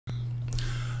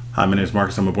Hi, my name is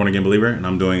Marcus. I'm a born-again believer, and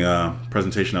I'm doing a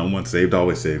presentation on once saved,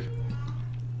 always saved.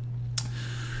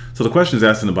 So the question is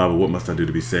asked in the Bible, what must I do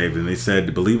to be saved? And they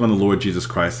said, believe on the Lord Jesus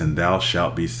Christ, and thou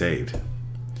shalt be saved.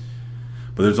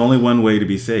 But there's only one way to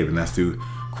be saved, and that's through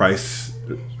Christ's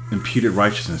imputed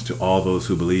righteousness to all those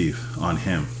who believe on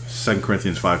him. 2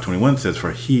 Corinthians 5:21 says,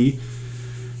 for he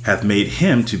hath made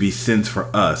him to be sin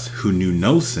for us, who knew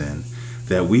no sin,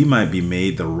 that we might be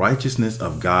made the righteousness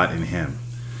of God in him.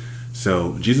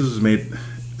 So Jesus was made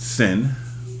sin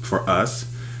for us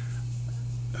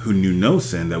who knew no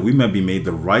sin, that we might be made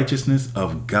the righteousness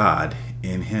of God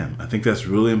in him. I think that's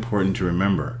really important to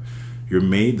remember. You're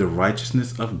made the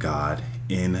righteousness of God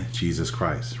in Jesus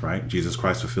Christ, right? Jesus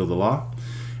Christ fulfilled the law.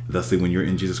 Thusly, when you're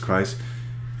in Jesus Christ,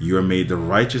 you are made the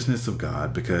righteousness of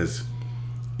God, because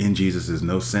in Jesus is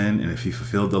no sin. And if he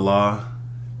fulfilled the law,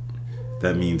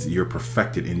 that means you're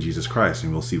perfected in Jesus Christ.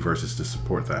 And we'll see verses to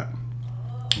support that.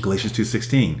 Galatians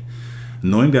 2:16,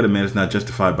 knowing that a man is not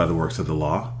justified by the works of the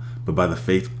law, but by the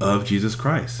faith of Jesus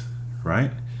Christ,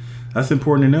 right? That's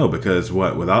important to know, because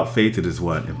what? Without faith, it is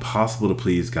what? Impossible to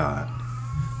please God.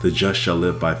 The just shall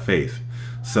live by faith.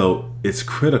 So it's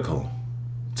critical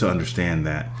to understand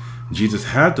that Jesus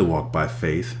had to walk by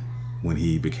faith when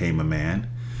he became a man,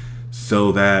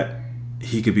 so that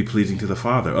he could be pleasing to the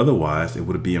Father. Otherwise, it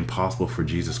would be impossible for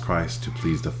Jesus Christ to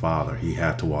please the Father. He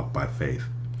had to walk by faith.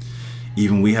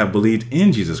 Even we have believed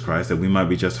in Jesus Christ, that we might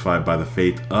be justified by the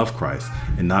faith of Christ,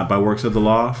 and not by works of the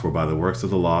law, for by the works of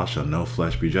the law shall no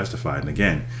flesh be justified. And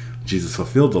again, Jesus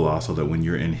fulfilled the law, so that when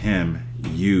you're in him,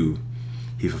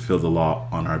 he fulfilled the law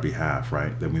on our behalf,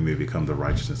 right? That we may become the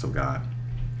righteousness of God.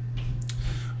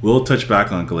 We'll touch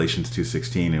back on Galatians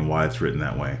 2:16 and why it's written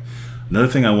that way. Another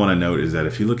thing I want to note is that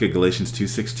if you look at Galatians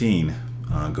 2:16,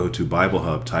 go to Bible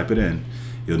Hub, type it in,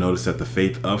 you'll notice that the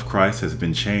faith of Christ has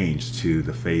been changed to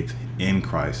the faith in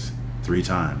Christ 3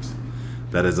 times.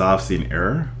 That is obviously an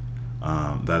error.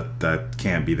 That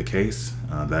can't be the case.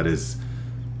 That is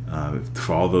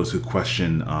for all those who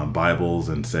question Bibles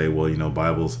and say, well,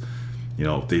 Bibles,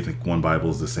 they think one Bible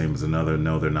is the same as another.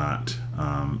 No, they're not.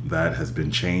 That has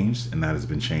been changed, and that has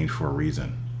been changed for a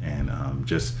reason. And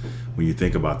just when you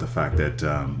think about the fact that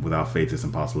without faith it's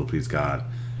impossible to please God,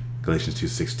 Galatians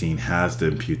 2:16 has to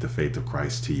impute the faith of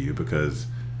Christ to you, because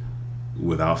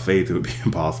without faith it would be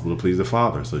impossible to please the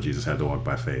Father. So Jesus had to walk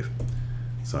by faith.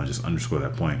 So I just underscore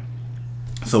that point.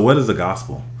 So what is the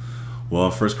gospel? Well,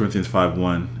 1 Corinthians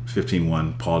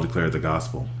 15:1, Paul declared the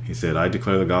gospel. He said, I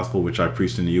declare the gospel which I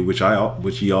preached unto you, which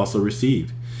ye also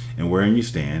received, and wherein you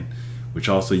stand, which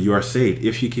also you are saved,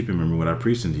 if you keep in memory what I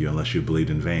preached unto you, unless you believed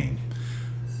in vain.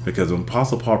 Because when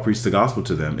Apostle Paul preached the gospel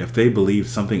to them, if they believe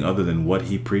something other than what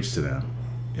he preached to them,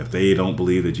 if they don't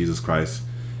believe that Jesus Christ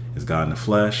is God in the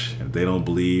flesh, if they don't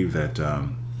believe that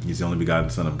he's the only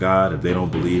begotten Son of God, if they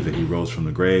don't believe that he rose from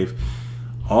the grave,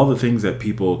 all the things that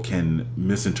people can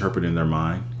misinterpret in their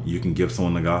mind, you can give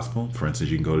someone the gospel. For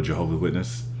instance, you can go to Jehovah's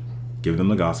Witness, give them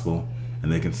the gospel,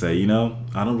 and they can say, I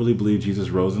don't really believe Jesus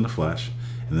rose in the flesh.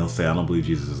 And they'll say, I don't believe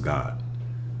Jesus is God.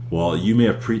 Well, you may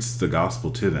have preached the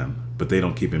gospel to them, but they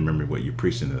don't keep in memory what you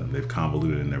preached to them. They've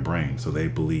convoluted in their brain, so they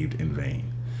believed in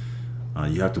vain.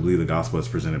 You have to believe the gospel as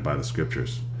presented by the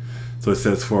scriptures. So it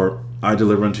says, for I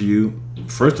deliver unto you,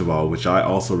 first of all, which I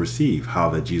also receive, how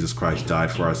that Jesus Christ died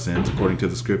for our sins according to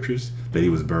the scriptures, that he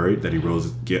was buried, that he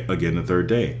rose again the 3rd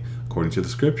day, according to the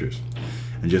scriptures.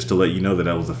 And just to let you know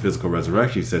that was a physical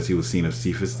resurrection, he says he was seen of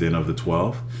Cephas, then of the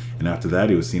 12. And after that,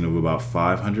 he was seen of about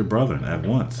 500 brethren at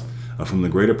once, of whom the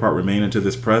greater part remain unto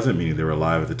this present, meaning they were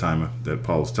alive at the time that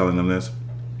Paul was telling them this.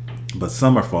 But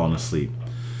some are fallen asleep.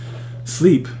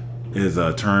 Sleep is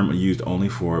a term used only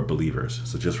for believers.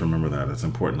 So just remember that. That's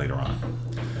important later on.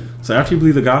 So after you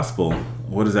believe the gospel,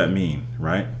 what does that mean,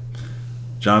 right?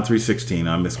 John 3:16,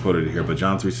 I misquoted it here, but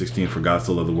John 3:16, for God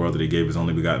so loved the world that he gave his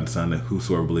only begotten Son, that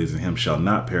whosoever believes in him shall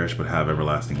not perish, but have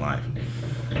everlasting life.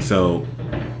 So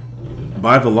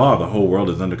by the law, the whole world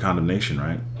is under condemnation,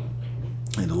 right?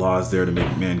 And the law is there to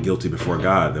make man guilty before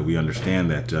God, that we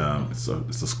understand that it's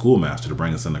a schoolmaster to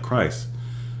bring us into Christ,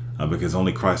 because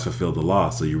only Christ fulfilled the law.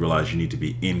 So you realize you need to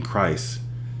be in Christ,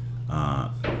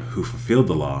 who fulfilled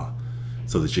the law,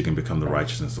 so that you can become the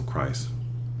righteousness of Christ,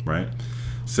 right?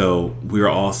 So we are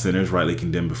all sinners, rightly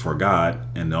condemned before God,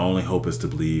 and the only hope is to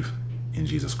believe in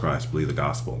Jesus Christ, believe the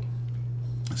gospel.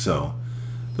 So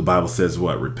the Bible says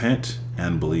what? Repent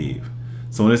and believe.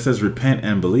 So when it says repent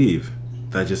and believe,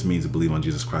 that just means to believe on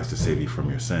Jesus Christ to save you from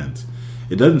your sins.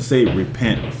 It doesn't say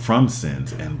repent from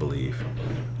sins and believe.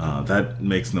 That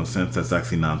makes no sense. That's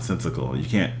actually nonsensical. You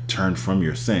can't turn from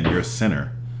your sin. You're a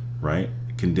sinner, right?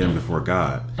 condemned before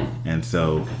God. And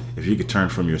so if you could turn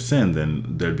from your sin, then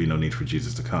there'd be no need for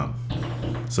Jesus to come.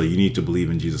 So you need to believe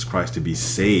in Jesus Christ to be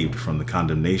saved from the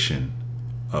condemnation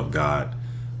of God,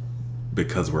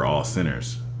 because we're all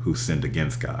sinners who sinned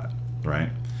against God, right?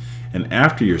 And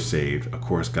after you're saved, of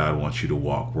course, God wants you to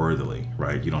walk worthily,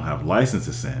 right? You don't have license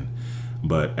to sin,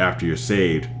 but after you're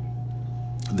saved,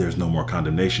 there's no more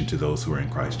condemnation to those who are in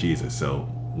Christ Jesus. So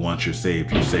once you're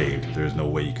saved, you're saved. There's no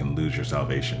way you can lose your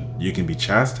salvation. You can be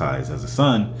chastised as a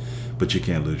son, but you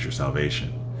can't lose your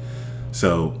salvation.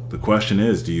 So the question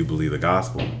is, do you believe the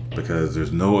gospel? Because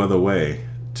there's no other way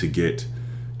to get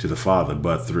to the Father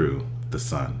but through the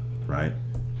Son, right?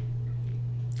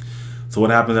 So what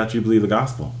happens after you believe the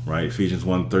gospel, right? Ephesians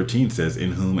 1:13 says,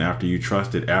 in whom after you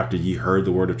trusted, after ye heard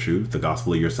the word of truth, the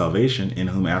gospel of your salvation, in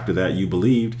whom after that you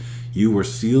believed, you were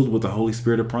sealed with the Holy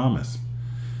Spirit of promise,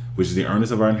 which is the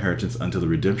earnest of our inheritance unto the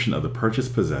redemption of the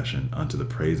purchased possession, unto the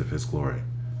praise of his glory.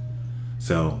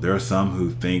 So there are some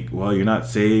who think, well, you're not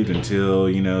saved until,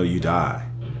 you die.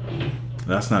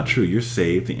 That's not true. You're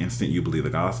saved the instant you believe the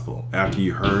gospel. After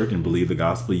you heard and believed the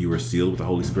gospel, you were sealed with the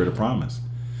Holy Spirit of promise,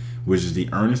 which is the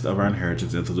earnest of our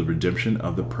inheritance until the redemption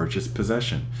of the purchased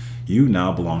possession. You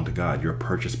now belong to God. You're a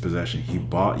purchased possession. He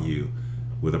bought you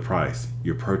with a price.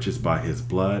 You're purchased by his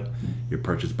blood. You're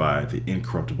purchased by the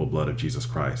incorruptible blood of Jesus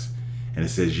Christ. And it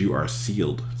says you are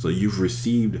sealed. So you've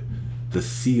received the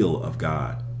seal of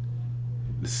God.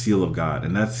 The seal of God.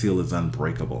 And that seal is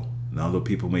unbreakable. And although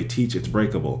people may teach it's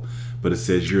breakable, but it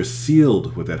says you're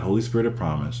sealed with that Holy Spirit of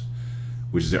promise,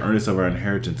 which is the earnest of our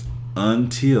inheritance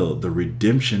until the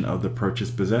redemption of the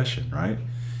purchased possession, right?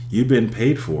 You've been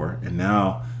paid for, and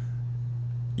now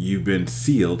you've been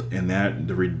sealed, and that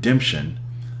the redemption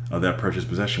of that purchased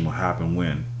possession will happen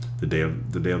when? The day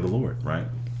of the Lord, right?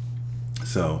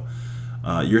 So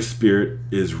your spirit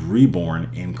is reborn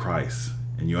in Christ,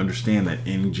 and you understand that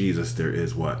in Jesus there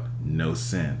is what? No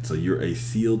sin. So you're a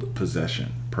sealed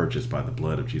possession purchased by the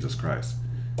blood of Jesus Christ.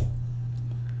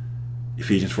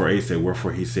 Ephesians 4:8 said,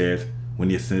 wherefore he said, when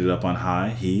he ascended up on high,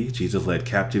 he, Jesus, led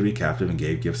captivity captive and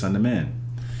gave gifts unto men.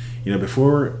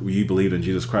 Before you believed in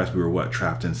Jesus Christ, we were what?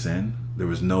 Trapped in sin. There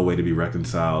was no way to be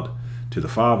reconciled to the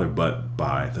Father but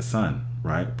by the Son,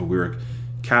 right? But we were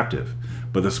captive.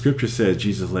 But the scripture says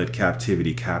Jesus led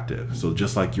captivity captive. So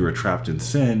just like you were trapped in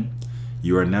sin,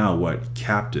 you are now what?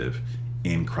 Captive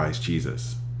in Christ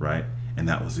Jesus, right? And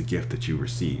that was the gift that you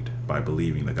received by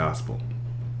believing the gospel,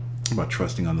 by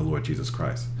trusting on the Lord Jesus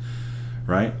Christ,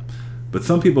 right? But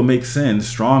some people make sin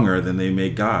stronger than they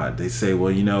make God. They say,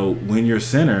 well, when you're a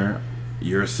sinner,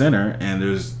 and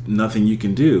there's nothing you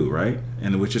can do, right?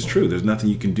 And which is true. There's nothing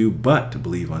you can do but to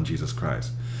believe on Jesus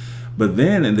Christ. But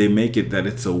then they make it that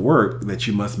it's a work that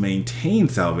you must maintain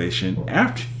salvation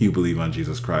after you believe on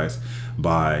Jesus Christ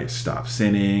by stop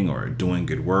sinning or doing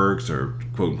good works or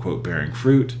quote unquote bearing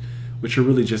fruit, which are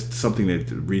really just something that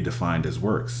redefined as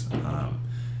works.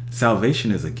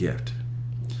 Salvation is a gift.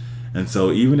 And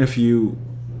so even if you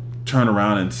turn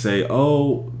around and say,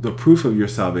 oh, the proof of your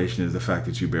salvation is the fact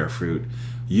that you bear fruit,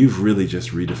 you've really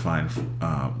just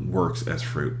redefined works as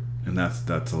fruit. And that's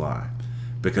a lie.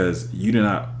 Because you do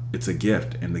not, it's a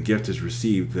gift, and the gift is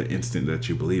received the instant that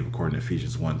you believe, according to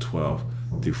Ephesians 1:12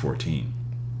 through 14.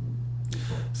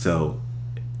 So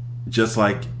just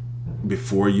like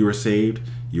before you were saved,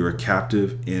 you were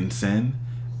captive in sin.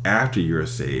 After you are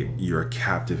saved, you are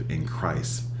captive in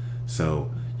Christ.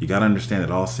 So you got to understand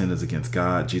that all sin is against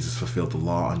God. Jesus fulfilled the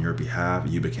law on your behalf.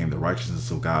 You became the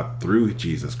righteousness of God through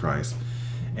Jesus Christ,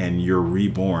 and you're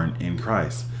reborn in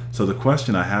Christ. So the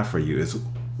question I have for you is,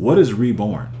 what is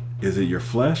reborn? Is it your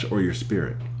flesh or your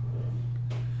spirit?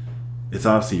 It's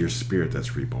obviously your spirit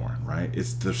that's reborn, right?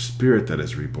 It's the spirit that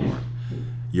is reborn.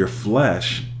 Your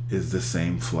flesh is the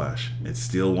same flesh. It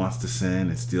still wants to sin.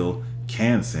 It still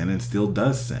can sin and still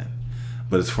does sin.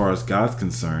 But as far as God's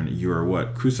concerned, you are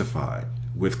what? Crucified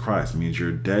with Christ. It means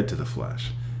you're dead to the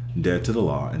flesh, dead to the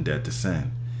law, and dead to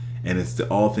sin. And it's the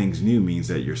all things new means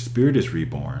that your spirit is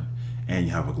reborn and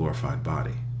you have a glorified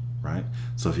body, right?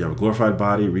 So if you have a glorified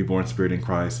body, reborn spirit in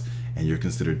Christ, and you're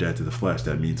considered dead to the flesh,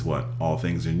 that means what? All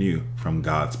things are new from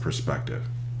God's perspective.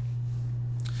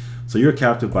 So you're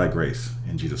captive by grace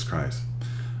in Jesus Christ.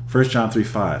 1 John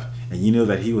 3:5, and you know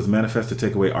that he was manifest to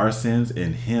take away our sins,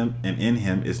 in him, and in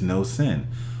him is no sin.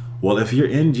 Well, if you're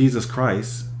in Jesus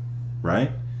Christ,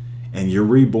 right, and you're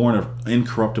reborn of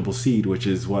incorruptible seed, which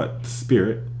is what? The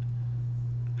spirit,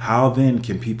 how then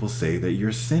can people say that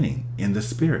you're sinning in the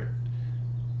spirit?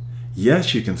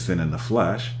 Yes, you can sin in the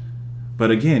flesh,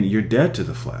 but again, you're dead to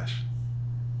the flesh.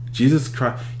 Jesus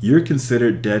Christ, you're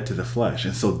considered dead to the flesh.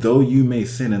 And so though you may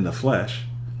sin in the flesh,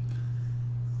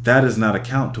 that does not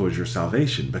account towards your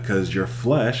salvation, because your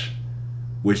flesh,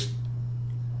 which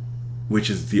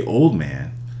is the old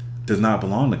man, does not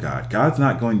belong to God.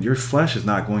 Your flesh is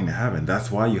not going to heaven.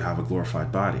 That's why you have a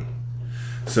glorified body.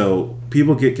 So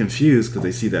people get confused because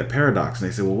they see that paradox and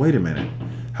they say, well, wait a minute.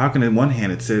 How can on one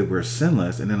hand it say we're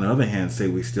sinless and on the other hand say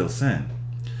we still sin?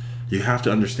 You have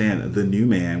to understand the new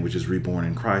man, which is reborn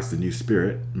in Christ, the new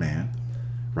spirit man,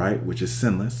 right, which is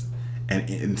sinless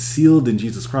and sealed in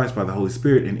Jesus Christ by the Holy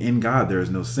Spirit, and in God there is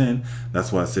no sin. That's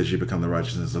why it says you become the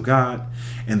righteousness of God.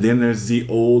 And then there's the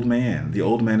old man. The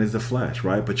old man is the flesh,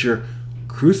 right? But you're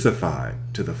crucified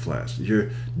to the flesh. You're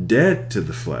dead to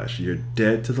the flesh. You're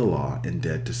dead to the law and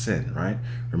dead to sin, right?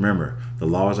 Remember, the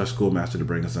law is our schoolmaster to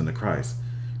bring us unto Christ,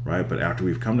 right? But after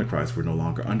we've come to Christ, we're no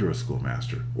longer under a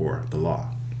schoolmaster or the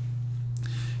law.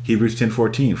 Hebrews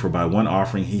 10:14, for by one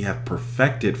offering he hath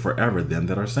perfected forever them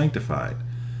that are sanctified.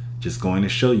 Just going to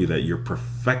show you that you're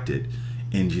perfected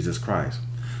in Jesus Christ.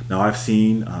 Now, I've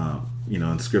seen,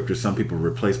 in Scripture, some people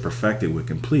replace perfected with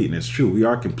complete, and it's true. We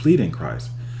are complete in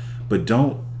Christ, but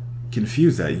don't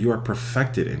confuse that. You are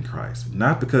perfected in Christ,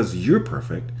 not because you're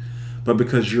perfect, but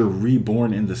because you're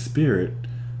reborn in the Spirit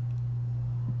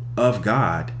of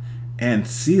God and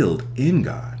sealed in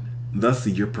God.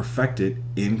 Thusly, you're perfected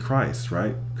in Christ,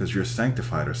 right? Because you're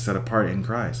sanctified or set apart in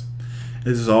Christ.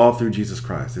 This is all through Jesus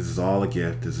Christ. This is all a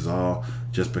gift. This is all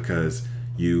just because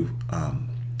you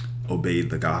obeyed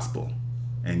the gospel.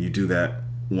 And you do that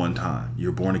one time.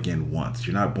 You're born again once.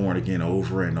 You're not born again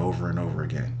over and over and over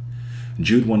again.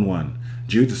 Jude 1:1.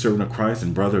 Jude, the servant of Christ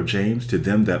and brother of James, to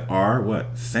them that are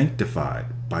what? Sanctified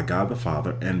by God the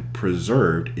Father and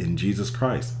preserved in Jesus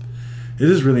Christ. This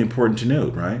is really important to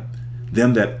note, right?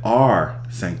 Them that are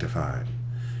sanctified.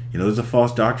 There's a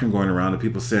false doctrine going around that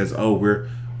people says, oh,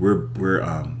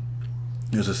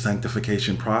 there's a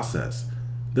sanctification process.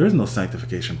 There is no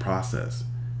sanctification process.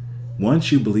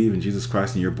 Once you believe in Jesus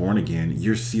Christ and you're born again,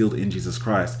 you're sealed in Jesus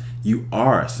Christ. You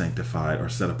are sanctified or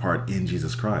set apart in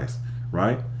Jesus Christ,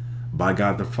 right? By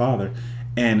God the Father.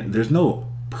 And there's no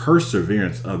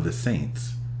perseverance of the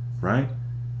saints, right?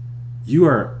 You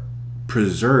are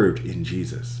preserved in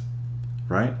Jesus,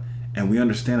 right? And we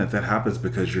understand that happens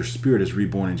because your spirit is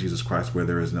reborn in Jesus Christ, where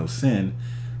there is no sin,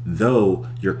 though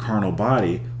your carnal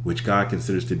body, which God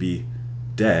considers to be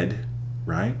dead,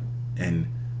 right? And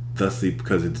thusly,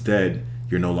 because it's dead,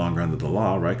 you're no longer under the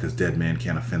law, right? Because dead man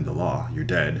can't offend the law. You're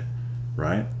dead,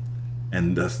 right?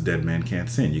 And thus dead man can't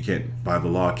sin. You can't, by the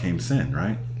law came sin,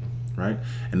 right? Right?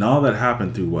 And all that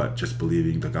happened through what? Just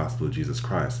believing the gospel of Jesus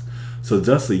Christ. So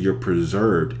thusly, you're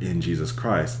preserved in Jesus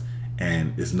Christ.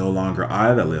 And it's no longer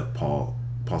I that live,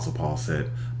 Apostle Paul said,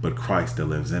 but Christ that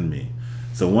lives in me.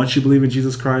 So once you believe in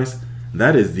Jesus Christ,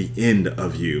 that is the end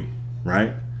of you,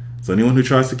 right? So anyone who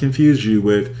tries to confuse you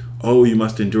with, oh, you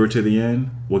must endure to the end,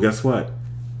 well, guess what?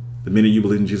 The minute you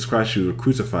believe in Jesus Christ, you were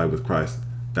crucified with Christ.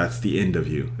 That's the end of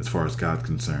you as far as God's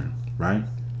concerned, right?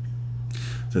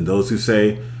 So those who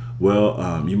say,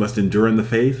 well, you must endure in the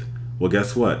faith, well,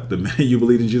 guess what? The minute you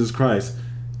believe in Jesus Christ,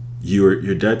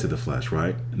 you're dead to the flesh,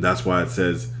 right? And that's why it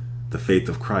says the faith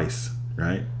of Christ,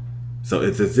 right? So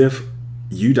it's as if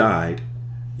you died,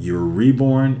 you were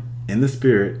reborn in the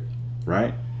Spirit,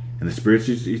 right? And the Spirit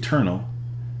is eternal,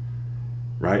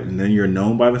 right? And then you're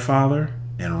known by the Father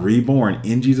and reborn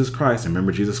in Jesus Christ. And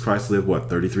remember, Jesus Christ lived, what,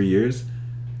 33 years?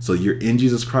 So you're in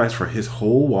Jesus Christ for his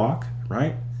whole walk,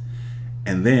 right?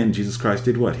 And then Jesus Christ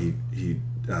did what? He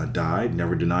died,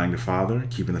 never denying the Father,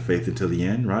 keeping the faith until the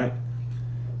end, right?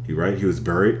 He was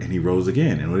buried and he rose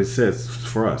again. And what it says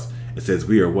for us, it says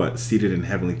we are what? Seated in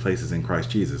heavenly places in Christ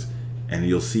Jesus. And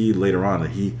you'll see later on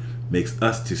that he makes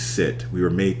us to sit. We were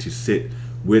made to sit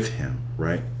with him,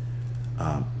 right?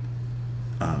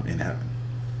 In heaven.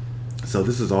 So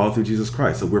this is all through Jesus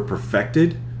Christ. So we're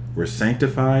perfected, we're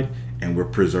sanctified, and we're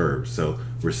preserved. So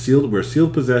we're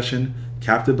sealed possession,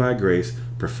 captive by grace,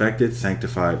 perfected,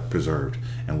 sanctified, preserved.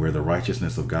 And we're the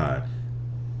righteousness of God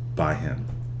by him.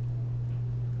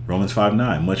 Romans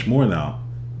 5:9, much more now,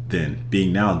 then,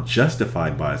 being now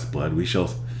justified by his blood, we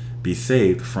shall be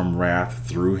saved from wrath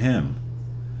through him.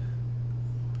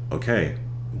 Okay,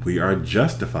 we are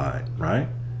justified, right?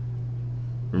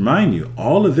 Remind you,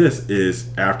 all of this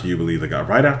is after you believe the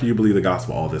gospel. Right after you believe the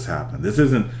gospel, all this happened. This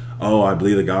isn't, oh, I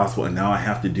believe the gospel and now I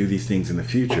have to do these things in the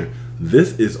future.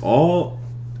 This is all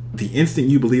the instant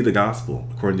you believe the gospel,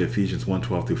 according to Ephesians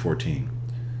 1:12 through 14,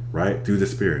 right? Through the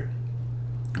Spirit,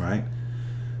 right?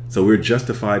 So we're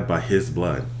justified by his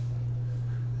blood.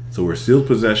 So we're sealed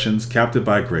possessions, captive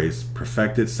by grace,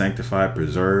 perfected, sanctified,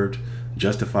 preserved,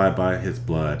 justified by his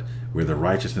blood. We're the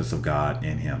righteousness of God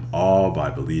in him, all by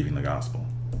believing the gospel.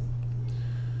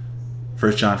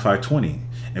 1 John 5:20,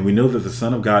 And we know that the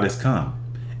Son of God is come,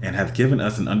 and hath given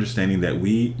us an understanding that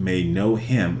we may know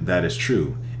him that is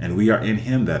true, and we are in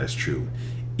him that is true,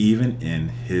 even in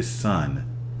his Son,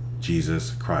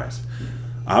 Jesus Christ.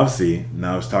 Obviously,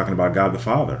 now it's talking about God the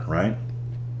Father, right?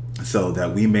 So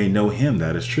that we may know him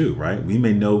that is true, right? We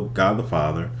may know God the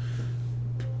Father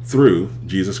through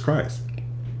Jesus Christ.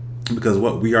 Because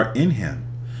what? We are in him.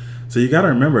 So you got to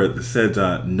remember, it said,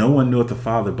 no one knoweth the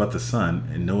Father but the Son,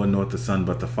 and no one knoweth the Son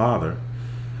but the Father.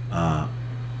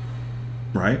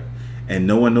 Right? And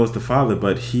no one knows the Father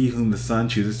but he whom the Son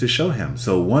chooses to show him.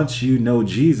 So once you know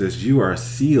Jesus, you are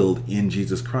sealed in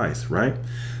Jesus Christ, right?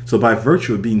 So by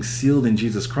virtue of being sealed in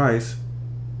Jesus Christ,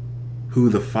 who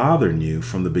the Father knew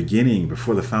from the beginning,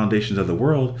 before the foundations of the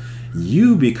world,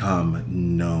 you become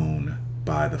known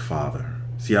by the Father.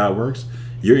 See how it works?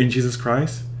 You're in Jesus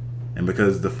Christ, and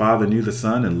because the Father knew the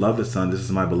Son and loved the Son, this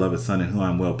is my beloved Son in whom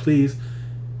I'm well pleased,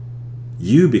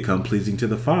 you become pleasing to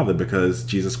the Father, because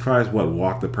Jesus Christ, what?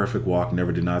 Walked the perfect walk,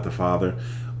 never denied the Father,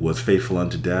 was faithful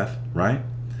unto death, right?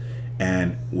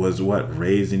 And was what?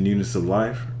 Raised in newness of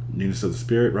life, newness of the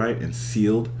Spirit, right? And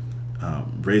sealed,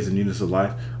 raised in newness of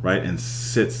life, right? And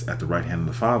sits at the right hand of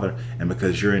the Father. And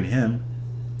because you're in him,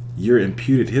 you're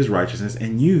imputed his righteousness,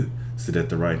 and you sit at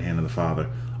the right hand of the Father,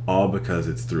 all because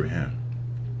it's through him.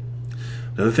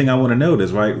 The other thing I want to note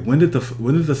is, right, when did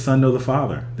the Son know the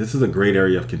Father? This is a great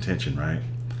area of contention, right?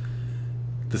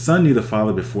 The Son knew the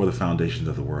Father before the foundations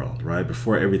of the world, right?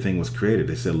 Before everything was created,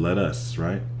 they said, let us,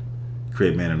 right,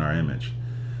 create man in our image.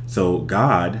 So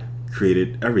God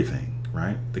created everything,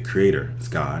 right? The Creator is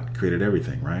God, created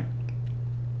everything, right?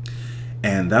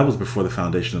 And that was before the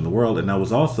foundation of the world, and that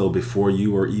was also before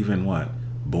you were even what?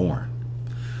 Born.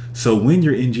 So when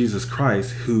you're in Jesus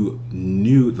Christ, who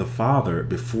knew the Father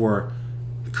before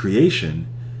creation,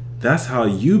 that's how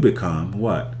you become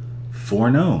what?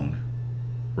 Foreknown,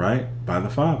 right? By the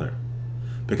Father.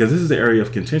 Because this is the area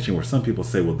of contention where some people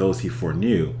say, well, those he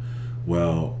foreknew,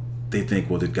 well, they think,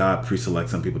 well, did God pre-select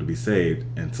some people to be saved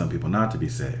and some people not to be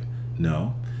saved?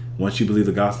 No. Once you believe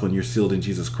the gospel and you're sealed in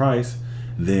Jesus Christ,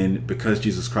 then because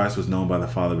Jesus Christ was known by the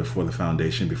Father before the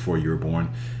foundation, before you were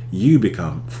born, you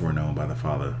become foreknown by the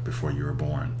Father before you were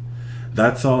born.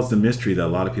 That solves the mystery that a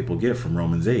lot of people get from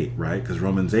Romans 8, right? Because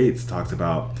Romans 8 talks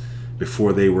about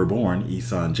before they were born,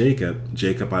 Esau and Jacob.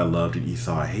 Jacob I loved and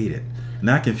Esau I hated. And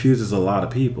that confuses a lot of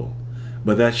people.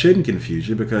 But that shouldn't confuse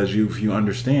you, because you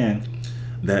understand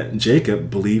that Jacob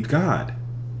believed God.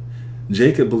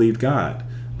 Jacob believed God.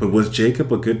 But was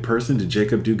Jacob a good person? Did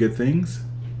Jacob do good things?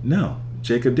 No,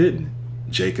 Jacob didn't.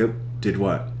 Jacob did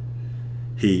what?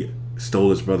 He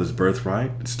stole his brother's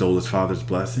birthright, stole his father's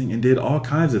blessing, and did all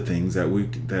kinds of things that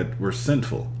were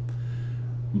sinful.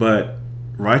 But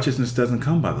righteousness doesn't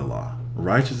come by the law.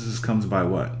 Righteousness comes by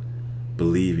what?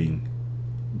 Believing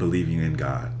in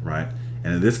God, right?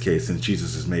 And in this case, since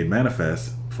Jesus is made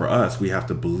manifest, for us, we have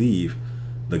to believe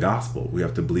the gospel. We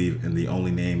have to believe in the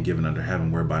only name given under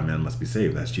heaven whereby men must be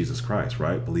saved. That's Jesus Christ,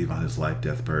 right? Believe on his life,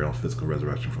 death, burial, physical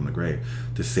resurrection from the grave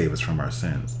to save us from our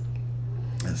sins.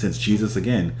 And since Jesus,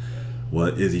 again,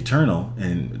 is eternal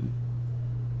and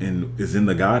is in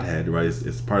the Godhead, right?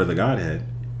 It's part of the Godhead.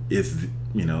 It's,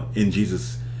 in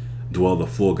Jesus dwell the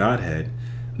full Godhead.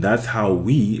 That's how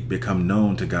we become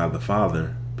known to God the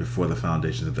Father before the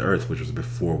foundations of the earth, which was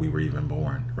before we were even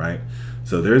born, right?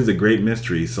 So there's the great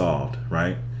mystery solved,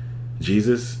 right?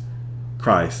 Jesus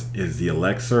Christ is the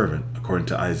elect servant, according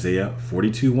to Isaiah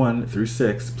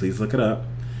 42:1-6. Please look it up,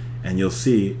 and you'll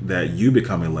see that you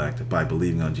become elect by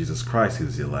believing on Jesus Christ, who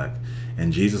is the elect.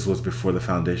 And Jesus was before the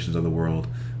foundations of the world,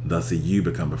 thus you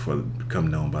become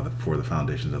known before the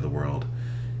foundations of the world,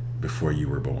 before you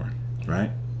were born, right?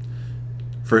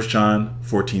 1 John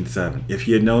 14:7. If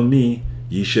ye had known me,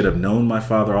 ye should have known my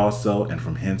Father also, and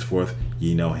from henceforth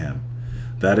ye know him.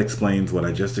 That explains what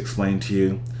I just explained to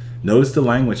you. Notice the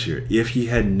language here. If ye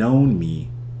had known me,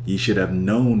 ye should have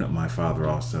known my Father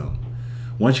also.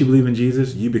 Once you believe in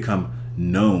Jesus, you become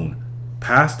known,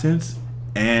 past tense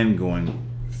and going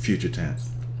future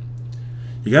tense.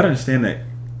 You got to understand that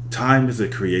time is a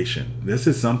creation. This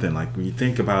is something like when you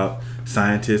think about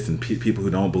scientists and people who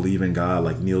don't believe in God,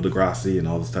 like Neil deGrasse and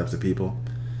all those types of people.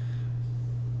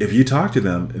 If you talk to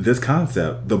them, this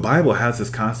concept, the Bible has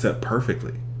this concept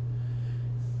perfectly.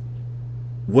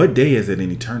 What day is it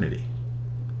in eternity?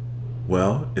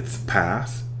 Well, it's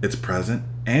past, it's present,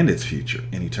 and it's future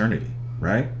in eternity,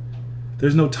 right?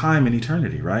 There's no time in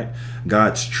eternity, right?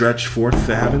 God stretched forth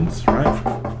the heavens,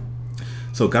 right?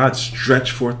 So God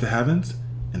stretched forth the heavens,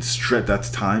 and that's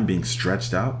time being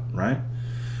stretched out, right?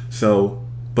 So,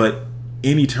 but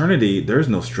in eternity, there's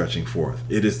no stretching forth.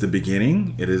 It is the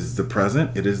beginning, it is the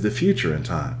present, it is the future in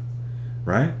time,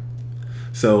 right?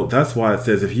 So that's why it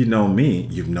says, if you know me,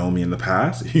 you've known me in the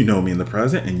past, you know me in the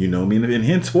present, and you know me and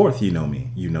henceforth you know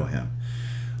me, you know him.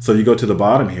 So you go to the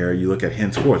bottom here, you look at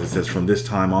henceforth, it says from this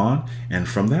time on and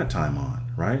from that time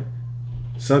on, right?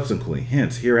 Subsequently,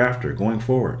 hence, hereafter, going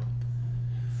forward.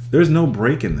 There's no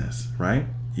break in this, right?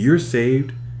 You're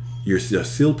saved, you're a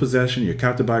sealed possession, you're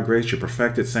captive by grace, you're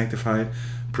perfected, sanctified,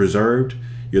 preserved,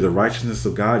 you're the righteousness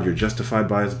of God, you're justified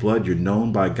by his blood, you're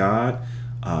known by God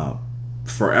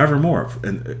forevermore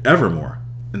and evermore,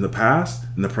 in the past,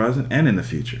 in the present, and in the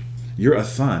future. You're a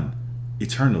son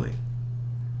eternally.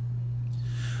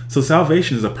 So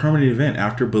salvation is a permanent event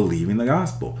after believing the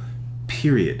gospel,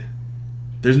 period.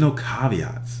 There's no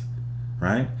caveats,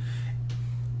 right?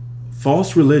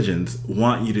 False religions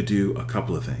want you to do a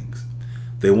couple of things.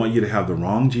 They want you to have the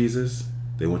wrong Jesus.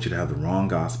 They want you to have the wrong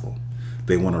gospel.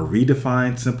 They want to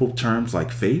redefine simple terms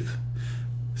like faith,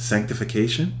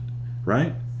 sanctification,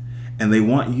 right? And they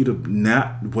want you to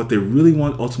not, what they really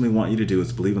ultimately want you to do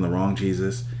is believe in the wrong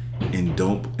Jesus and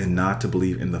not to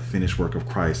believe in the finished work of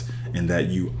Christ, and that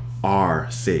you are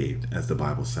saved, as the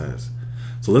Bible says.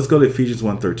 So let's go to Ephesians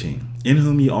 1:13. In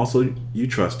whom you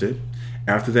trusted,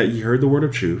 after that ye heard the word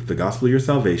of truth, the gospel of your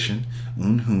salvation,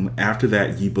 in whom after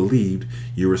that ye believed,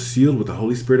 you were sealed with the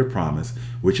Holy Spirit of promise,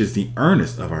 which is the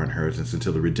earnest of our inheritance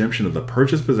until the redemption of the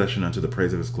purchased possession unto the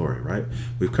praise of his glory, right?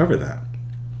 We've covered that.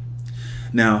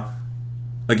 Now,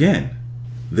 again,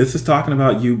 this is talking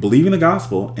about you believing the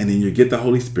gospel, and then you get the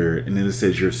Holy Spirit, and then it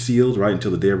says you're sealed, right,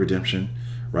 until the day of redemption,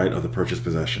 right, of the purchased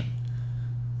possession.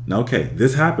 Now, okay,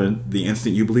 this happened the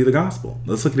instant you believe the gospel.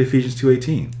 Let's look at Ephesians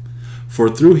 2:18. For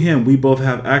through him we both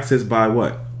have access by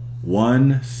what?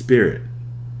 One Spirit,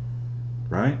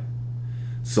 right?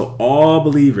 So all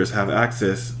believers have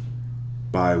access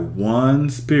by one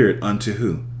Spirit unto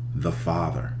who? The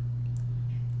Father.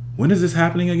 When is this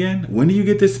happening again? When do you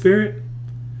get this Spirit?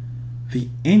 The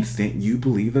instant you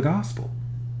believe the gospel.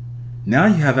 Now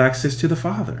you have access to the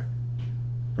Father,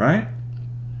 right?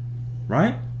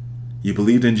 Right? You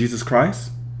believed in Jesus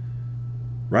Christ,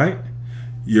 right?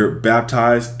 You're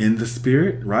baptized in the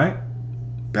Spirit, right?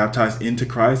 Baptized into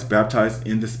Christ, baptized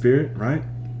in the Spirit, right?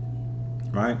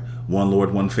 Right? One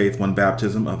Lord, one faith, one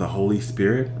baptism of the Holy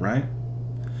Spirit, right?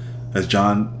 As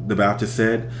John the Baptist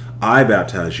said, I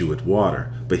baptize you with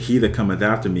water, but he that cometh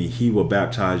after me, he will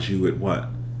baptize you with what?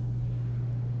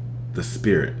 The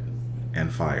Spirit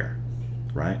and fire,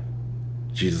 right?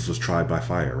 Jesus was tried by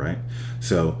fire, right?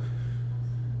 So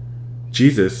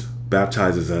Jesus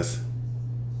baptizes us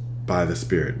by the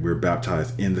Spirit. We're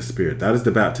baptized in the Spirit. That is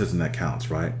the baptism that counts,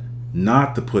 right?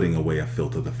 Not the putting away of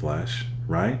filth of the flesh,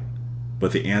 right?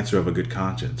 But the answer of a good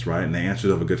conscience, right? And the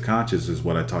answer of a good conscience is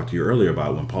what I talked to you earlier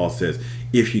about when Paul says,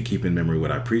 if you keep in memory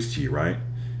what I preached to you, right?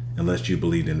 Unless you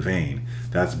believed in vain.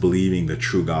 That's believing the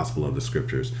true gospel of the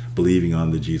scriptures, believing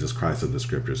on the Jesus Christ of the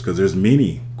scriptures. Because there's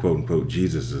many, quote unquote,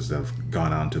 Jesuses that have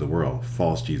gone out into the world.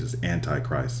 False Jesus,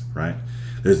 antichrist, right?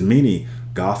 There's many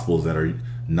gospels that are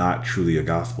not truly a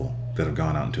gospel that have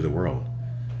gone out into the world.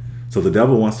 So the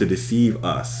devil wants to deceive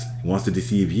us. He wants to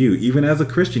deceive you. Even as a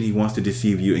Christian, he wants to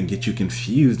deceive you and get you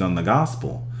confused on the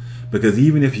gospel. Because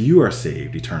even if you are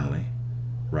saved eternally,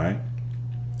 right?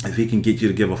 If he can get you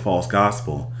to give a false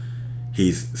gospel,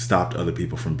 he's stopped other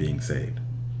people from being saved.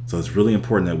 So it's really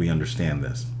important that we understand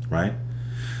this, right?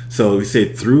 So we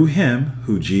say through him,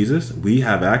 who Jesus, we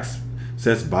have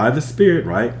access by the Spirit,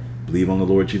 right? Believe on the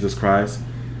Lord Jesus Christ.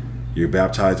 You're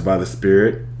baptized by the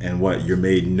Spirit, and what? You're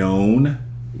made known,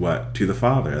 what? To the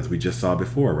Father, as we just saw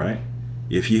before, right?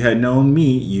 If you had known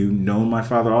me, you know my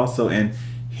Father also, and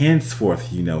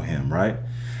henceforth you know him, right?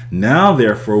 Now,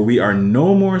 therefore, we are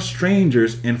no more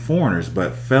strangers and foreigners,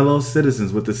 but fellow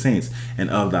citizens with the saints and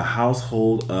of the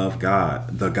household of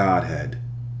God, the Godhead,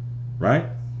 right?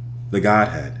 The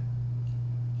Godhead.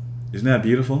 Isn't that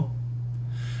beautiful?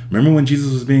 Remember when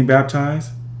Jesus was being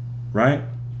baptized, right?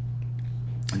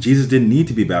 Jesus didn't need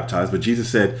to be baptized, but Jesus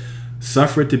said,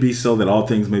 suffer it to be so that all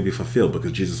things may be fulfilled,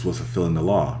 because Jesus was fulfilling the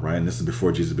law, right? And this is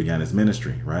before Jesus began his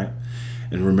ministry, right?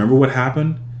 And remember what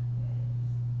happened?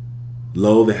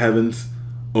 Lo, the heavens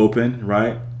open,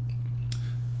 right?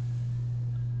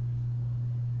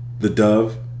 The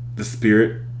dove, the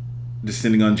Spirit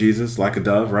descending on Jesus like a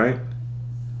dove, right?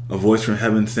 A voice from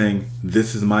heaven saying,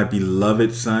 this is my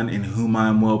beloved Son in whom I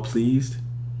am well pleased,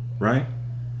 right?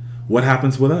 What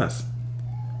happens with us?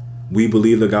 We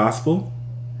believe the gospel.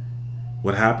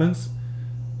 What happens?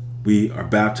 We are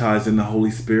baptized in the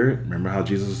Holy Spirit. Remember how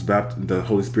Jesus was baptized? The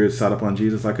Holy Spirit sat upon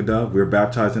Jesus like a dove. We're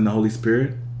baptized in the Holy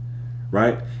Spirit,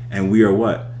 right? And we are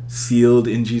what? Sealed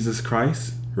in Jesus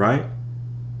Christ, right?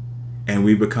 And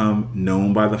we become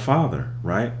known by the Father,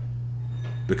 right?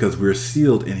 Because we're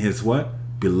sealed in his what?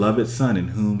 Beloved Son, in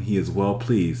whom he is well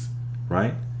pleased,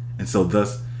 right? And so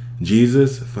thus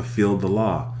Jesus fulfilled the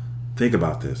law. Think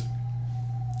about this.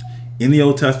 In the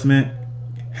Old Testament,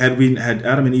 had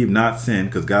Adam and Eve not sinned,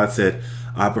 because God said,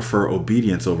 I prefer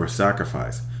obedience over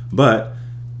sacrifice. But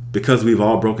because we've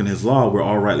all broken his law, we're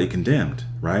all rightly condemned,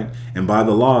 right? And by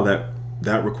the law,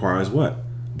 that requires what?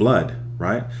 Blood,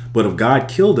 right? But if God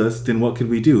killed us, then what could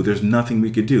we do? There's nothing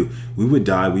we could do. We would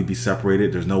die. We'd be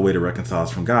separated. There's no way to reconcile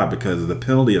us from God, because the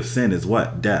penalty of sin is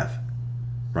what? Death,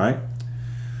 right?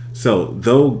 So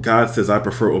though God says, I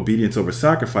prefer obedience over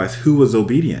sacrifice, who was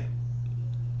obedient?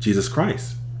 Jesus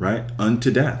Christ, right?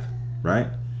 Unto death, right?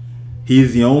 He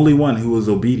is the only one who was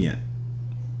obedient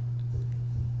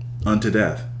unto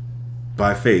death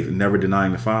by faith, never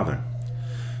denying the Father.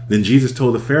 Then Jesus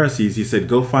told the Pharisees, he said,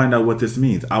 go find out what this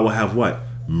means. I will have what?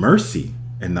 Mercy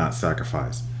and not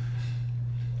sacrifice.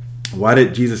 Why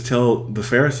did Jesus tell the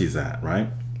Pharisees that, right?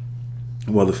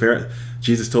 Well,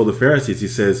 Jesus told the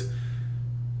Pharisees,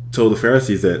 told the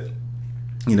Pharisees that,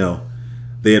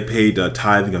 they had paid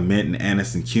tithing of mint and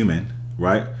anise and cumin,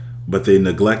 right? But they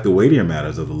neglect the weightier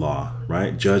matters of the law,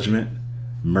 right? Judgment,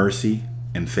 mercy,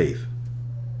 and faith,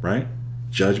 right?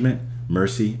 Judgment,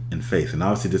 mercy, and faith. And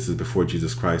obviously this is before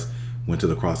Jesus Christ went to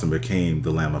the cross and became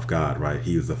the Lamb of God, right?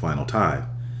 He was the final tithe.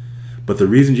 But the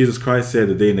reason Jesus Christ said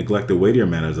that they neglect the weightier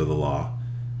matters of the law,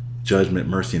 judgment,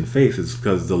 mercy, and faith, is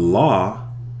because the law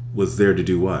was there to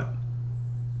do what?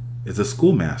 It's a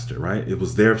schoolmaster, right? It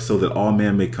was there so that all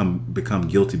men may become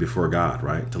guilty before God,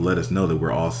 right? To let us know that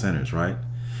we're all sinners, right?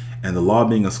 And the law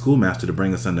being a schoolmaster to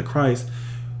bring us unto Christ,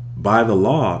 by the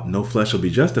law, no flesh will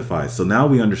be justified. So now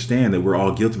we understand that we're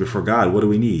all guilty before God. What do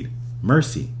we need?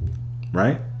 Mercy,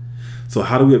 right? So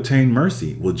how do we obtain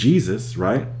mercy? Well, Jesus,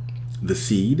 right? The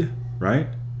seed, right?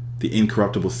 The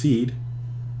incorruptible seed,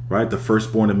 right? The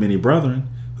firstborn of many brethren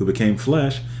who became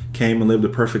flesh, came and lived a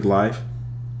perfect life,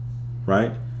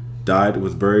 right? Died,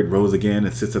 was buried, rose again,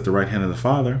 and sits at the right hand of the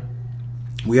Father.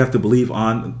 We have to believe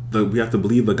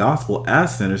the gospel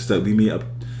as sinners, so that we may,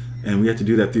 and we have to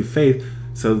do that through faith,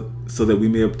 so that we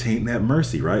may obtain that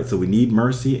mercy, right? So we need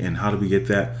mercy, and how do we get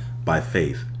that? By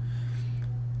faith.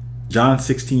 John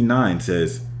 16:9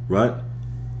 says, what?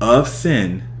 Of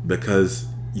sin, because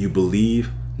you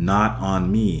believe not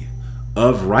on me.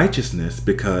 Of righteousness,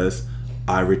 because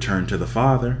I returned to the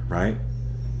Father, right?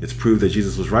 It's proved that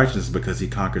Jesus was righteous because he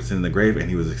conquered sin in the grave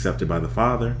and he was accepted by the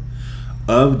Father.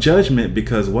 Of judgment,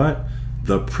 because what?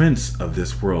 The prince of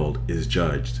this world is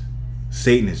judged.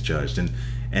 Satan is judged.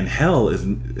 And hell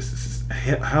and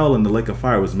the lake of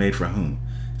fire was made for whom?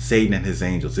 Satan and his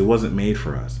angels. It wasn't made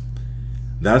for us.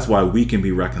 That's why we can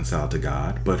be reconciled to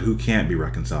God, but who can't be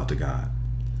reconciled to God?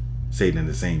 Satan and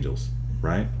his angels,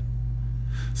 right?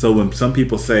 So when some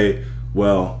people say,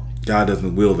 well, God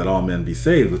doesn't will that all men be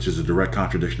saved, which is a direct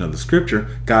contradiction of the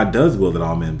scripture. God does will that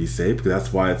all men be saved, because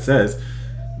that's why it says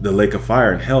the lake of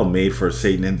fire and hell made for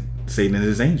Satan and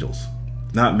his angels,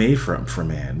 not made for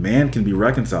man. Man can be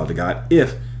reconciled to God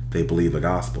if they believe the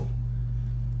gospel,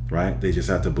 right? They just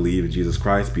have to believe in Jesus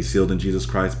Christ, be sealed in Jesus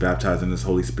Christ, baptized in his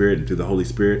Holy Spirit, and through the Holy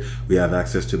Spirit we have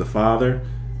access to the Father,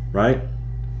 right?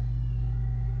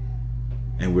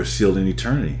 And we're sealed in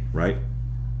eternity, right?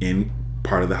 In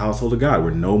part of the household of God.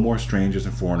 We're no more strangers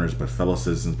and foreigners, but fellow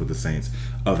citizens with the saints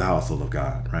of the household of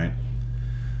God, right?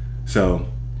 So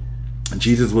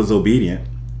Jesus was obedient,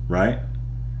 right?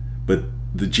 But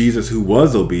the Jesus who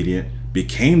was obedient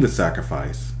became the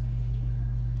sacrifice,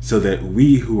 so that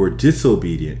we who are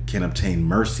disobedient can obtain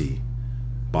mercy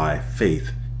by faith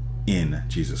in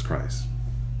Jesus Christ.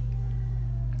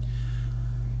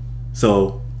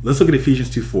 So let's look at Ephesians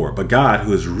 2:4. But God,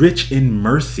 who is rich in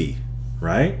mercy,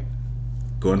 right?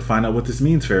 Go and find out what this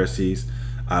means, Pharisees.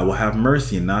 I will have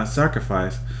mercy and not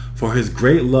sacrifice, for his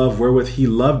great love wherewith he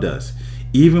loved us,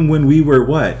 even when we were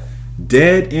what?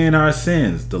 Dead in our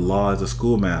sins. The law is a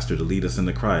schoolmaster to lead us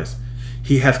into Christ.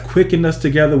 He hath quickened us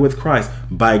together with Christ.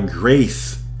 By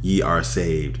grace ye are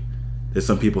saved. There's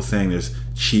some people saying there's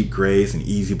cheap grace and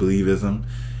easy believism.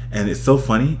 And it's so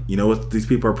funny. You know what these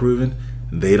people are proving?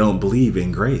 They don't believe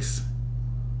in grace,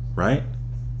 right?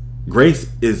 Grace,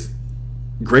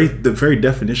 the very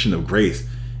definition of grace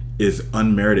is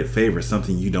unmerited favor,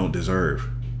 something you don't deserve,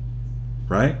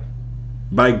 right?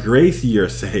 By grace ye are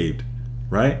saved,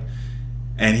 right?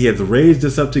 And he has raised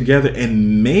us up together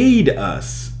and made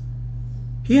us.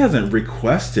 He hasn't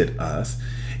requested us.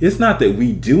 It's not that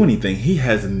we do anything. He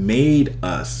has made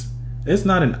us. It's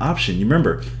not an option. You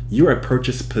remember, you are a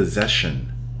purchased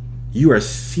possession. You are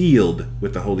sealed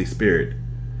with the Holy Spirit.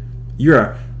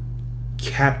 You're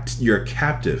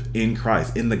captive in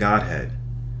Christ, in the Godhead.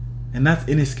 And that's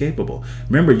inescapable.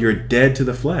 Remember, you're dead to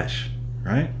the flesh,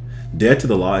 right? Dead to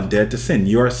the law and dead to sin.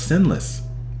 You are sinless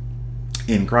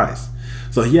in Christ.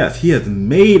 So yes, he has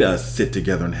made us sit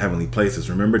together in heavenly places.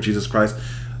 Remember, Jesus Christ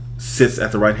sits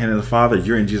at the right hand of the Father.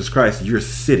 You're in Jesus Christ. You're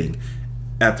sitting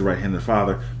at the right hand of the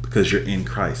Father because you're in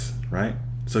Christ, right?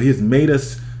 So he has made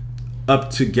us up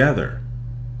together,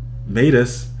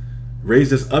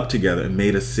 raised us up together, and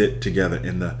made us sit together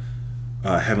in the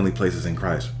heavenly places in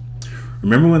Christ.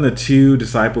 Remember when the two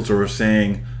disciples were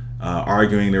saying,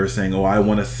 arguing, they were saying, oh, I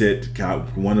want to sit,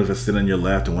 God, one of us sit on your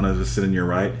left and one of us sit on your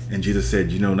right. And Jesus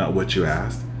said, you know not what you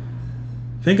asked.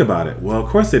 Think about it. Well, of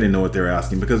course they didn't know what they were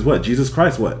asking, because what? Jesus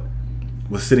Christ, what?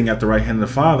 Was sitting at the right hand of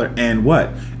the Father. And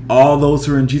what? All those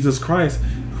who are in Jesus Christ,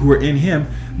 who are in him,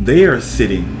 they are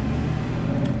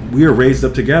sitting. We are raised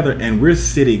up together and we're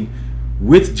sitting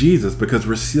with Jesus because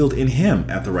we're sealed in him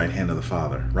at the right hand of the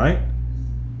Father, right?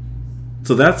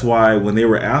 So that's why when they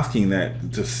were asking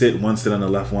that to sit, one sit on the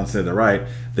left, one sit on the right,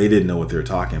 they didn't know what they were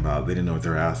talking about. They didn't know what they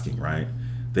were asking, right?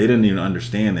 They didn't even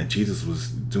understand that Jesus was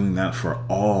doing that for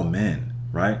all men,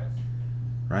 right?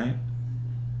 Right?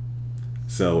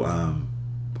 So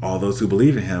all those who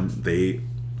believe in him, they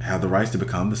have the rights to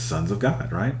become the sons of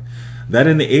God, right? That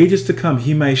in the ages to come,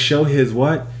 he may show his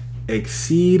what?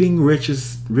 Exceeding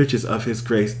riches of his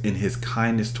grace in his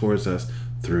kindness towards us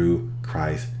through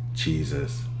Christ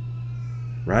Jesus.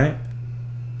 Right?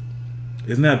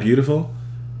 Isn't that beautiful?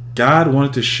 God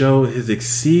wanted to show his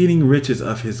exceeding riches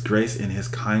of his grace and his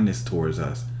kindness towards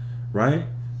us. Right?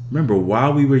 Remember,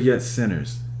 while we were yet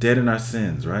sinners, dead in our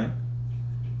sins, right?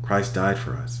 Christ died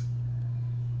for us.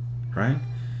 Right?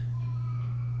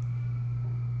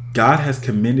 God has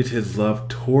commended his love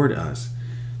toward us.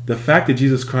 The fact that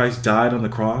Jesus Christ died on the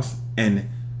cross and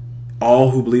all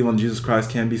who believe on Jesus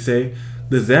Christ can be saved,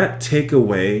 does that take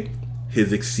away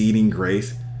his exceeding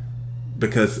grace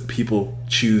because people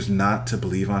choose not to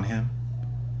believe on him?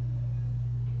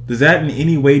 Does that in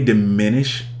any way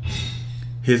diminish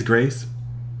his grace?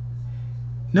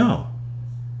 No.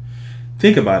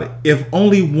 Think about it. If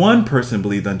only one person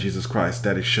believed on Jesus Christ,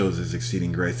 that it shows his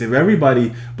exceeding grace. If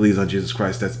everybody believes on Jesus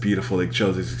Christ, that's beautiful. It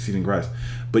shows his exceeding grace.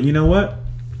 But you know what?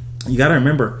 You got to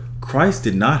remember, Christ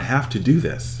did not have to do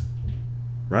this,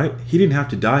 right? He didn't have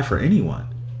to die for anyone.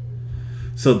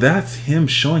 So that's him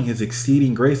showing his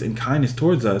exceeding grace and kindness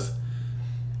towards us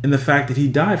in the fact that he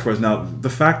died for us. Now, the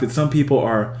fact that some people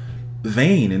are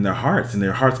vain in their hearts and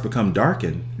their hearts become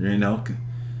darkened, you know,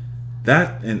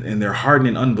 that and they're hardened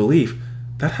in unbelief,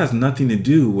 that has nothing to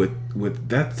do with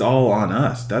that's all on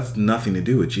us. That's nothing to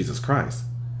do with Jesus Christ,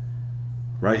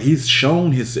 right? He's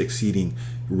shown his exceeding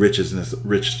riches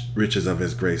of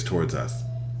his grace towards us,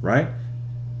 right?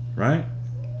 Right?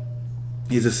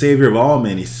 He's a savior of all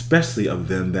men, especially of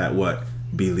them that what?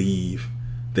 Believe.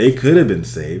 They could have been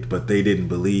saved, but they didn't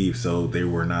believe, so they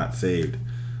were not saved.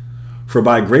 For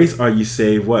by grace are you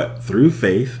saved, what? Through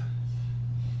faith,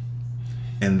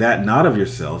 and that not of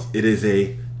yourselves. It is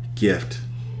a gift.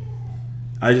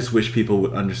 I just wish people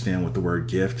would understand what the word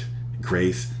gift,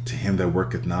 grace, to him that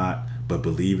worketh not, but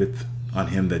believeth on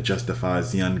him that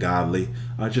justifies the ungodly.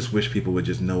 I just wish people would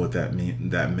just know what that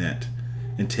meant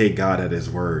and take God at his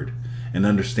word and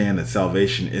understand that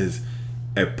salvation is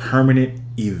a permanent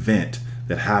event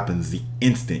that happens the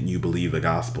instant you believe the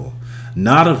gospel.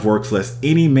 Not of works, lest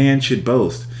any man should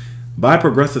boast. By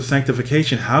progressive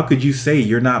sanctification, how could you say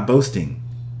you're not boasting?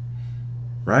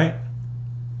 Right?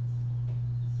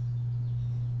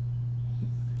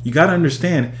 You got to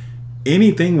understand,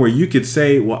 anything where you could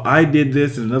say, well, I did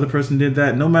this and another person did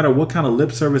that, no matter what kind of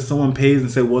lip service someone pays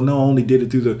and say, well, no, I only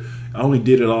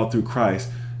did it all through Christ.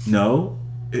 No,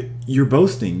 you're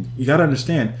boasting. You got to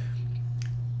understand,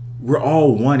 we're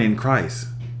all one in Christ.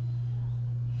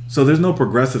 So there's no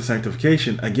progressive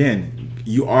sanctification. Again,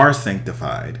 you are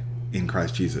sanctified in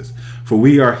Christ Jesus. For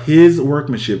we are his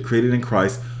workmanship, created in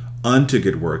Christ unto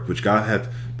good work, which God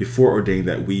hath before ordained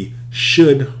that we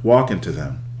should walk into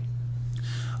them.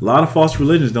 A lot of false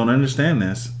religions don't understand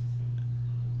this.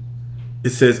 It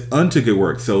says unto good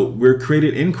work. So we're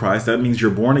created in Christ. That means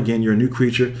you're born again. You're a new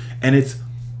creature. And it's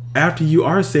after you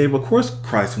are saved, of course,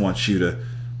 Christ wants you to,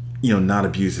 not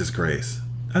abuse his grace.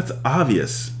 That's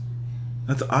obvious.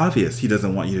 That's obvious. He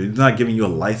doesn't want you to. He's not giving you a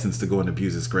license to go and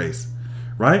abuse his grace.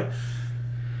 Right?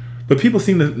 But people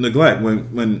seem to neglect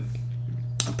when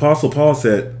Apostle Paul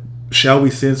said, shall we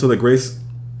sin so that grace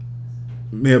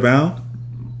may abound?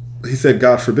 He said,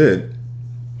 God forbid.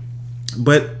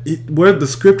 But where the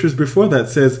scriptures before that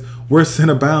says, where sin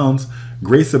abounds,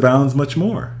 grace abounds much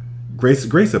more. Grace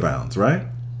abounds, right?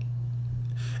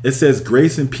 It says,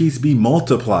 grace and peace be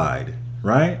multiplied,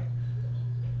 right?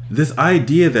 This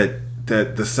idea that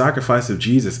that the sacrifice of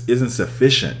Jesus isn't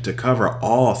sufficient to cover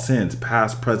all sins,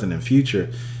 past, present, and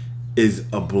future, is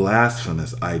a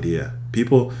blasphemous idea.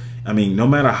 People, I mean, no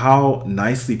matter how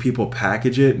nicely people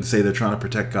package it and say they're trying to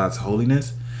protect God's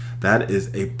holiness, that is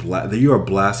you are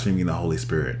blaspheming the Holy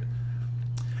Spirit.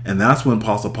 And that's when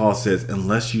Apostle Paul says,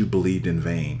 unless you believed in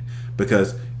vain.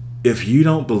 Because if you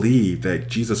don't believe that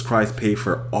Jesus Christ paid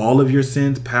for all of your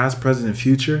sins, past, present, and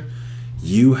future,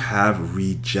 you have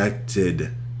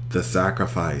rejected the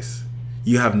sacrifice.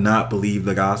 You have not believed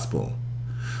the gospel.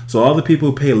 So all the people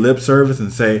who pay lip service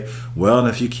and say, well, and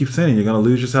if you keep sinning, you're going to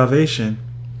lose your salvation.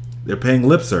 They're paying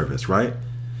lip service, right?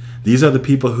 These are the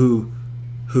people who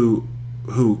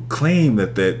claim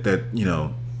that you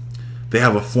know, they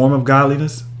have a form of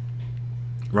godliness,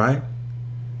 right?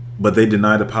 But they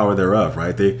deny the power thereof,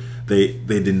 right? They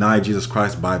deny Jesus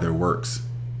Christ by their works,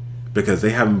 because they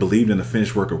haven't believed in the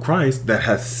finished work of Christ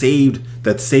that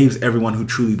saves everyone who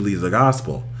truly believes the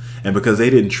gospel. And because they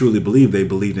didn't truly believe, they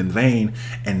believed in vain.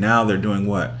 And now they're doing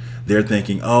what? They're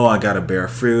thinking, oh, I got to bear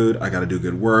fruit. I got to do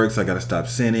good works. I got to stop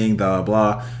sinning, blah,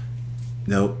 blah, blah.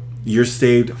 No, you're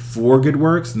saved for good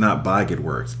works, not by good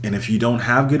works. And if you don't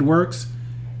have good works,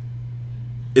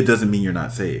 it doesn't mean you're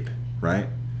not saved, right?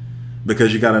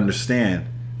 Because you got to understand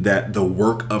that the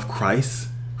work of Christ,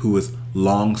 who is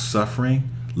long suffering,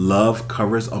 love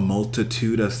covers a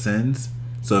multitude of sins.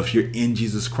 So if you're in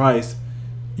Jesus Christ,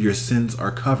 your sins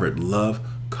are covered. Love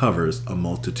covers a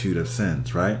multitude of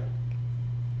sins, right?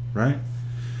 Right?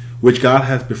 Which God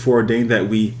has before ordained that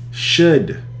we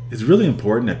should. It's really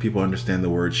important that people understand the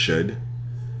word should.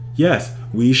 Yes,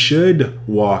 we should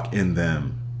walk in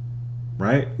them,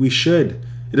 right? We should.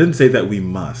 It doesn't say that we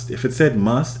must. If it said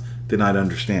must, then I'd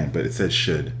understand, but it says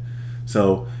should.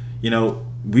 So, you know,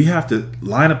 we have to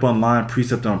line up on line,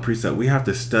 precept on precept. We have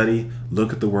to study,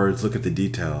 look at the words, look at the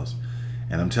details.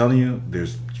 And I'm telling you,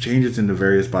 there's changes in the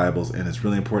various Bibles, and it's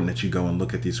really important that you go and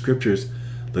look at these scriptures.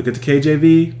 Look at the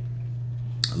KJV,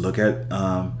 look at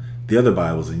the other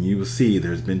Bibles, and you will see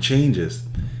there's been changes.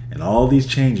 And all these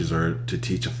changes are to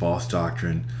teach a false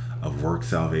doctrine of work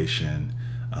salvation,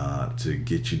 to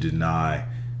get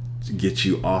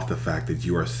you off the fact that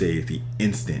you are saved the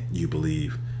instant you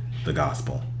believe the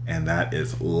gospel. And that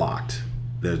is locked.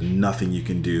 There's nothing you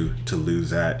can do to lose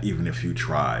that, even if you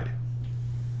tried.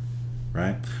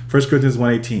 Right? 1 Corinthians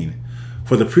 1:18.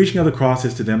 For the preaching of the cross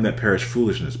is to them that perish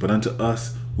foolishness, but unto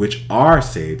us which are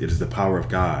saved, it is the power of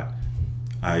God.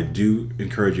 I do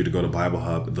encourage you to go to Bible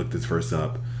Hub, look this verse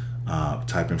up,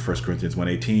 type in 1 Corinthians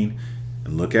 1:18,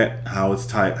 and look at how it's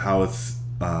typed,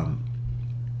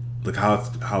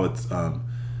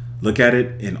 look at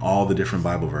it in all the different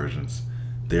Bible versions.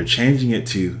 They're changing it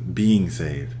to being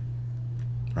saved,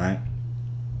 right?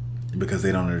 Because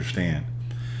they don't understand.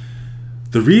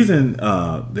 The reason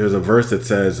there's a verse that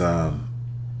says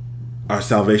our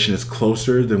salvation is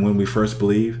closer than when we first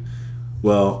believe,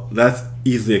 well, that's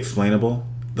easily explainable.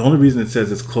 The only reason it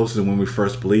says it's closer than when we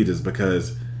first believed is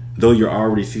because though you're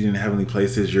already seated in heavenly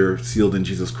places, you're sealed in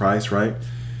Jesus Christ, right?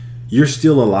 You're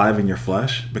still alive in your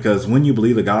flesh, because when you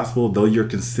believe the gospel, though you're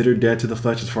considered dead to the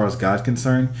flesh as far as God's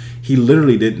concerned, he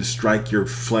literally didn't strike your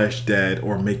flesh dead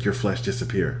or make your flesh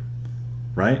disappear,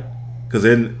 right? Because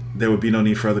then there would be no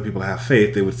need for other people to have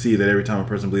faith. They would see that every time a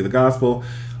person believed the gospel,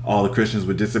 all the Christians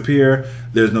would disappear.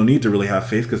 There's no need to really have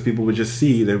faith, because people would just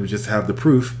see, they would just have the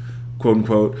proof, quote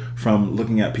unquote, from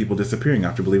looking at people disappearing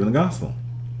after believing the gospel.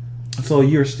 So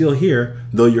you're still here,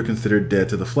 though you're considered dead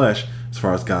to the flesh as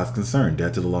far as God's concerned,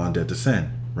 dead to the law and dead to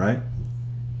sin, right?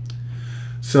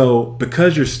 So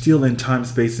because you're still in time,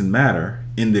 space, and matter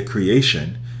in the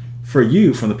creation, for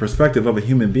you, from the perspective of a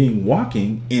human being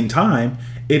walking in time,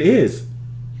 it is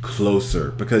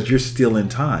closer because you're still in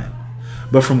time.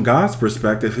 But from God's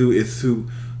perspective, who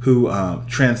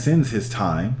transcends his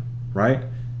time, right?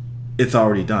 It's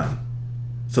already done.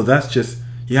 So that's just,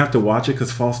 you have to watch it,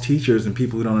 because false teachers and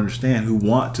people who don't understand, who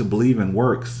want to believe in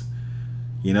works,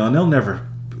 you know, and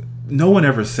no one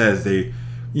ever says they,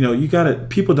 you know,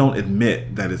 people don't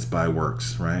admit that it's by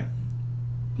works, right?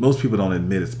 Most people don't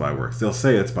admit it's by works. They'll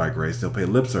say it's by grace. They'll pay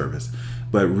lip service.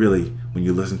 But really, when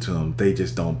you listen to them, they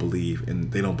just don't believe,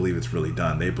 and they don't believe it's really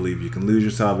done. They believe you can lose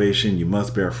your salvation, you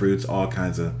must bear fruits, all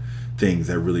kinds of things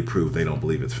that really prove they don't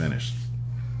believe it's finished.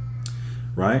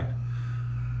 Right?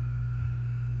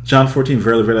 John 14,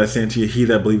 verily, verily, I say unto you, he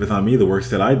that believeth on me, the works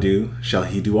that I do, shall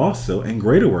he do also, and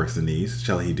greater works than these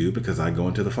shall he do, because I go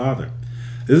unto the Father.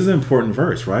 This is an important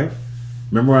verse, right?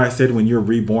 Remember what I said, when you're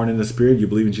reborn in the Spirit, you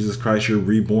believe in Jesus Christ, you're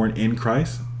reborn in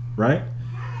Christ, right?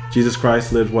 Jesus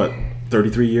Christ lived, what,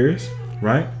 33 years,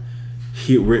 right?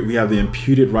 We have the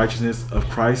imputed righteousness of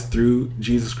Christ through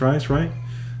Jesus Christ, right?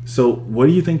 So what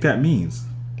do you think that means?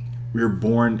 We're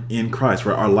born in Christ,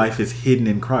 right? Our life is hidden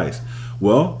in Christ.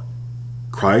 Well,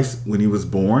 Christ, when he was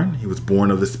born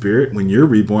of the Spirit. When you're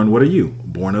reborn, what are you?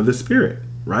 Born of the Spirit,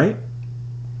 right?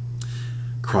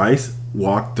 Christ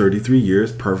walked 33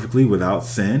 years perfectly without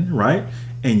sin, right?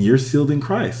 And you're sealed in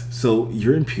Christ. So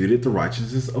you're imputed the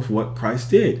righteousness of what Christ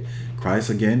did.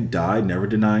 Christ again died, never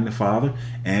denying the Father,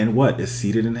 and what? Is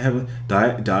seated in heaven,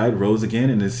 died, rose again,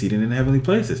 and is seated in heavenly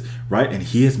places, right? And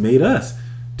he has made us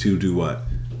to do what?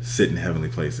 Sit in heavenly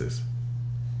places.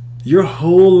 Your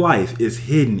whole life is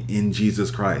hidden in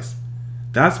Jesus Christ.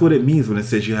 That's what it means when it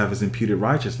says you have his imputed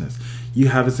righteousness. You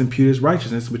have his imputed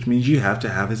righteousness, which means you have to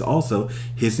have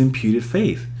his imputed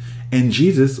faith. And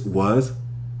Jesus was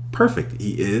perfect.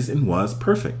 He is and was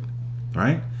perfect,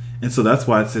 right? And so that's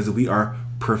why it says that we are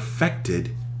perfected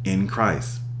in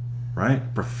Christ,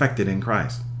 right? Perfected in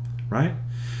Christ, right?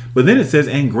 But then it says,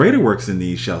 and greater works than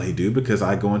these shall he do, because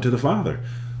I go unto the Father.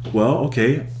 Well,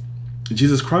 okay,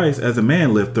 Jesus Christ as a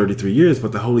man lived 33 years,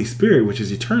 but the Holy Spirit, which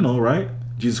is eternal, right?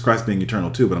 Jesus Christ being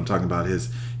eternal too, but I'm talking about his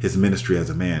ministry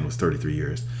as a man was 33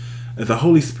 years. The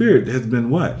Holy Spirit has been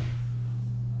what?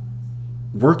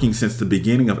 Working since the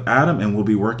beginning of Adam and will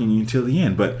be working until the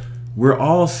end. But we're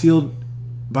all sealed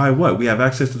by what? We have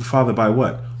access to the Father by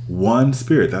what? One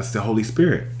Spirit. That's the Holy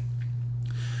Spirit.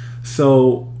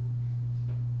 So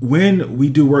when we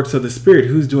do works of the Spirit,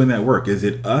 who's doing that work? Is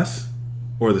it us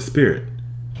or the Spirit?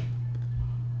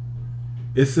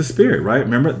 It's the Spirit, right?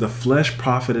 Remember, the flesh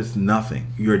profiteth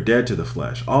nothing. You're dead to the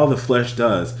flesh. All the flesh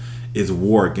does is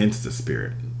war against the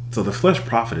Spirit. So the flesh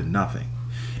profited nothing.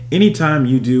 Anytime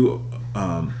you do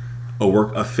a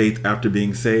work of faith after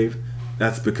being saved,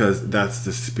 that's because that's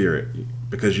the Spirit.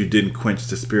 Because you didn't quench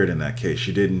the Spirit in that case.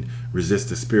 You didn't resist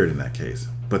the Spirit in that case.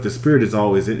 But the Spirit is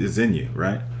always in you,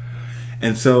 right?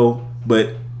 And so,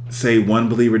 but say one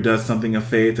believer does something of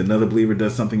faith, another believer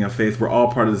does something of faith. We're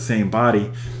all part of the same body.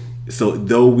 So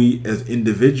though we as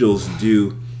individuals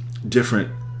do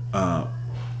different,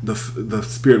 the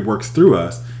Spirit works through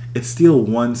us, it's still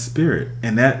one Spirit.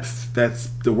 And that's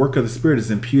the work of the Spirit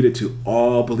is imputed to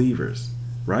all believers,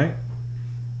 right?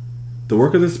 The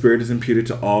work of the Spirit is imputed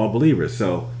to all believers.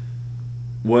 So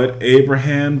what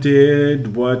Abraham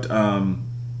did, what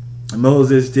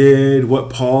Moses did, what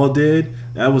Paul did,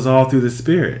 that was all through the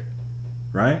Spirit,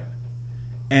 right?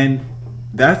 And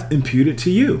that's imputed to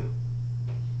you.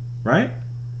 Right?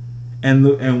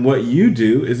 And what you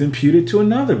do is imputed to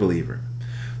another believer.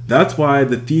 That's why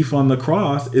the thief on the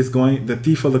cross is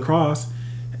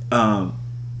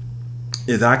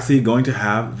actually going to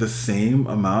have the same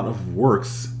amount of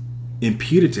works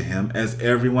imputed to him as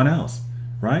everyone else,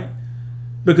 right?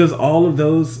 Because all of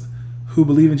those who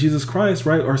believe in Jesus Christ,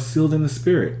 right, are sealed in the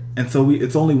Spirit. And so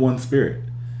it's only one Spirit.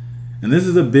 And this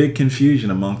is a big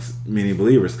confusion amongst many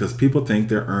believers because people think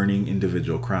they're earning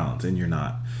individual crowns, and you're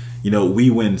not. You know, we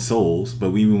win souls,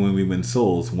 but when we win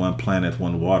souls, one planted,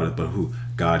 one watered, but who?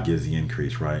 God gives the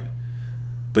increase, right?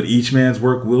 But each man's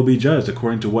work will be judged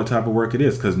according to what type of work it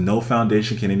is, because no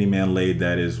foundation can any man lay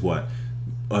that is what?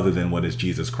 Other than what is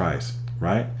Jesus Christ,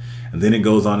 right? And then it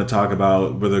goes on to talk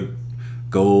about whether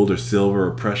gold or silver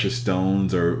or precious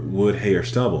stones or wood, hay, or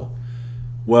stubble.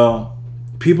 Well,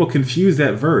 people confuse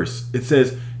that verse. It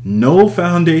says, no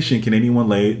foundation can anyone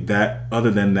lay that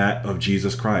other than that of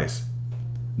Jesus Christ.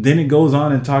 Then it goes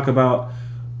on and talk about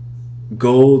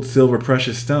gold, silver,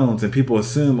 precious stones, and people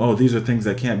assume, oh, these are things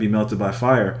that can't be melted by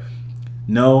fire.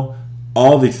 No,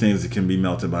 all these things that can be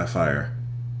melted by fire.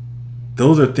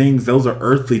 Those are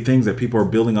earthly things that people are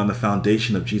building on the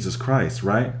foundation of Jesus Christ,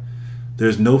 right?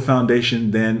 There's no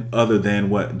foundation then other than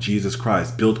what? Jesus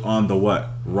Christ, built on the what?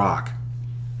 Rock.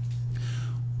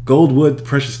 Gold, wood,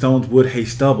 precious stones, wood, hay,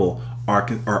 stubble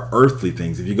are earthly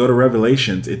things. If you go to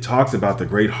Revelations, it talks about the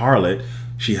great harlot.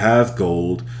 She has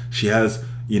gold. She has,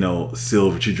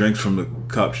 silver. She drinks from the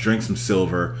cup. She drinks from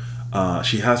silver.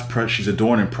 She's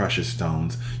adorned in precious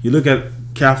stones. You look at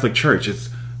Catholic Church,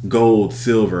 it's gold,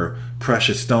 silver,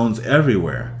 precious stones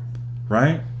everywhere,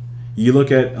 right? You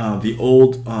look at the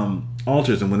old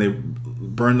altars, and when they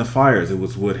burned the fires, it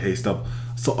was wood, hay, stubble.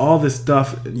 So all this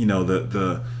stuff,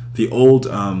 the old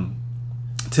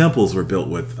temples were built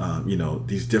with,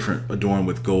 these different adorned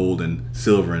with gold and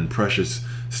silver and precious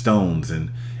stones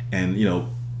and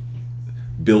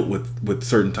built with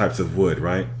certain types of wood,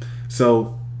 right?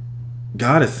 So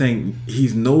God is saying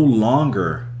he's no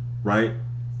longer, right?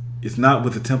 It's not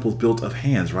with the temples built of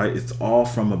hands, right? It's all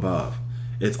from above.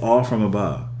 It's all from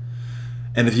above.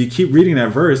 And if you keep reading that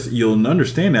verse, you'll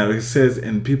understand that. It says,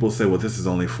 and people say, well, this is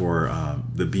only for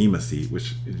the Bema seat,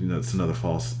 which, it's another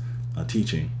false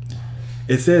teaching.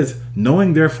 It says,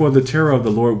 knowing therefore the terror of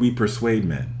the Lord, we persuade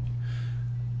men.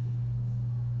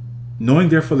 Knowing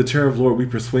therefore the terror of the Lord, we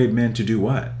persuade men to do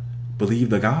what? Believe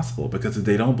the gospel. Because if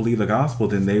they don't believe the gospel,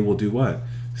 then they will do what?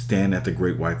 Stand at the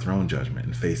great white throne judgment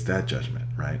and face that judgment,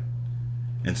 right?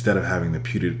 Instead of having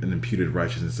an imputed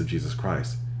righteousness of Jesus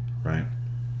Christ, right?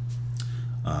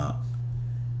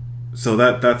 So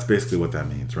that's basically what that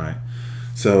means, right?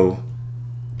 So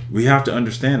we have to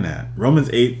understand that. Romans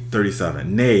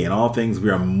 8:37. Nay, in all things we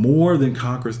are more than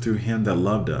conquerors through him that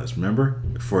loved us. Remember?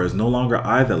 For it is no longer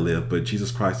I that live, but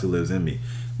Jesus Christ who lives in me.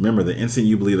 Remember, the instant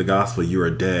you believe the gospel, you are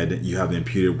dead. You have the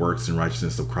imputed works and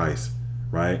righteousness of Christ,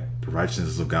 right? The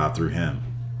righteousness of God through him,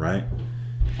 right?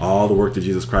 All the work that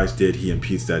Jesus Christ did, he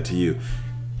imputes that to you.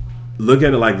 Look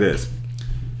at it like this.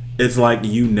 It's like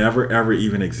you never ever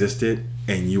even existed,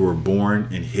 and you were born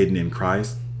and hidden in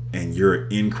Christ, and you're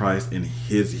in Christ, and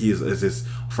he is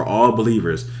for all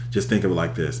believers. Just think of it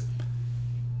like this.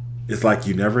 It's like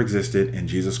you never existed, and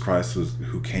Jesus Christ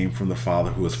who came from the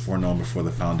Father, who was foreknown before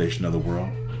the foundation of the world,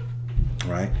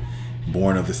 right?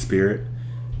 Born of the Spirit,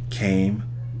 came,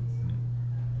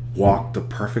 walked the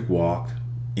perfect walk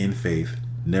in faith,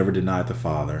 never denied the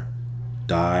Father,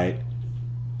 died,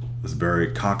 was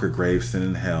buried, conquered grave, sin,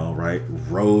 and hell, right?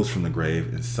 Rose from the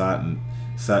grave and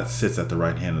sits at the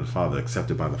right hand of the Father,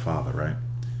 accepted by the Father, right?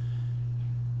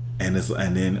 And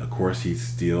then of course he's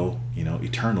still,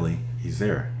 eternally he's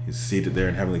there. He's seated there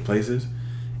in heavenly places,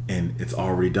 and it's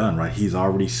already done, right? He's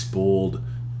already spoiled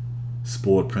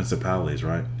principalities,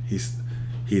 right?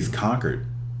 He's conquered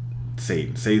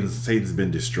Satan. Satan's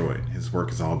been destroyed. His work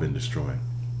has all been destroyed.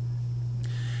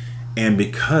 And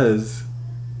because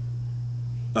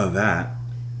of that,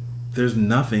 there's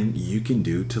nothing you can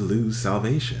do to lose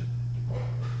salvation.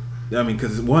 I mean,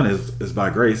 because one is by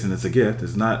grace, and it's a gift.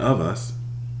 It's not of us.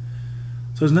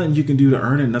 So there's nothing you can do to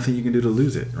earn it, nothing you can do to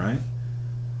lose it, right?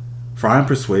 For I am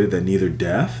persuaded that neither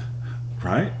death,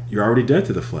 right? You're already dead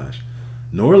to the flesh,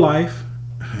 nor life,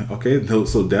 okay?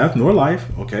 So death, nor life,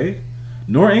 okay?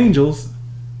 Nor angels,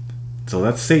 so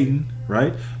that's Satan,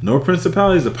 right? Nor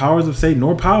principalities, the powers of Satan,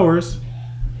 nor powers,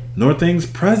 nor things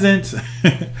present,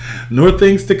 nor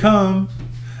things to come,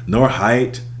 nor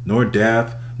height, nor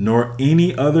depth, nor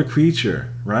any other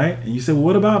creature, right? And you say, well,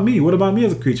 what about me? What about me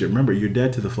as a creature? Remember, you're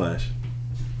dead to the flesh.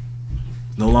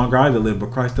 It's no longer I that live,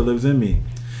 but Christ that lives in me.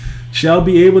 Shall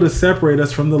be able to separate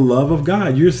us from the love of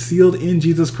God. You're sealed in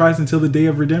Jesus Christ until the day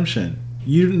of redemption.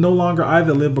 You no longer I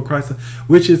that live, but Christ,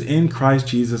 which is in Christ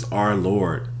Jesus our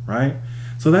Lord, right?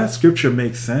 So that scripture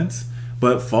makes sense.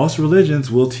 But false religions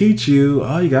will teach you,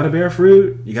 oh, you got to bear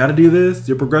fruit. You got to do this.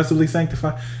 You're progressively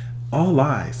sanctified. All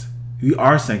lies. We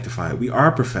are sanctified. We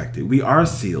are perfected. We are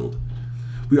sealed.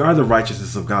 We are the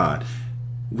righteousness of God.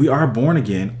 We are born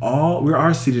again. We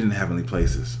are seated in heavenly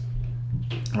places.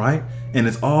 Right? And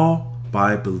it's all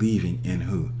by believing in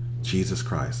who? Jesus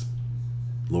Christ,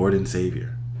 Lord and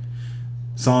Savior.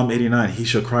 Psalm 89, he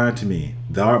shall cry unto me,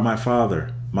 thou art my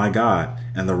Father, my God,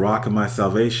 and the rock of my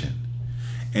salvation.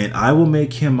 And I will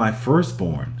make him my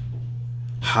firstborn,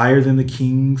 higher than the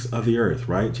kings of the earth,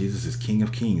 right? Jesus is King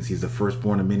of kings. He's the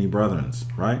firstborn of many brethren,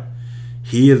 right?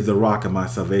 He is the rock of my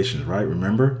salvation, right?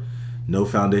 Remember, no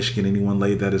foundation can anyone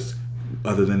lay that is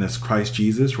other than as Christ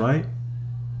Jesus, right?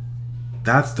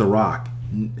 That's the rock.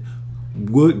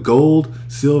 Wood, gold,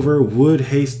 silver, wood,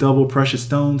 hay, stubble, precious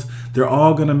stones, they're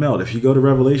all going to melt. If you go to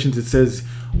Revelations, it says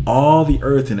all the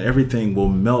earth and everything will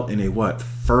melt in a what?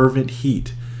 Fervent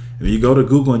heat. If you go to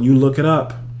Google and you look it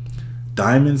up,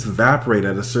 diamonds evaporate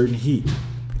at a certain heat.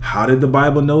 How did the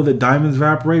Bible know that diamonds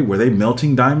evaporate? Were they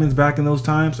melting diamonds back in those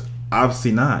times?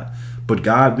 Obviously not. But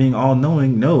God, being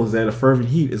all-knowing, knows that a fervent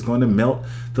heat is going to melt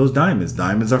those diamonds.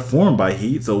 Diamonds are formed by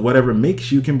heat, so whatever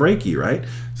makes you can break you, right?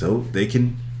 So they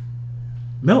can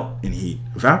melt in heat,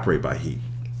 evaporate by heat,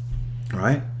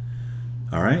 right?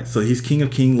 All right, so he's King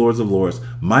of kings, Lords of lords.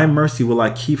 My mercy will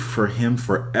I keep for him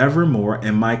forevermore,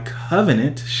 and my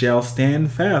covenant shall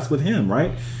stand fast with him,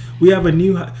 right? We have a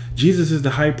new, Jesus is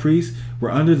the high priest.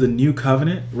 We're under the new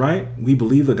covenant, right? We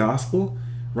believe the gospel,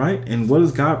 right? And what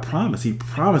does God promise? He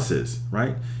promises,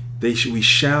 right? We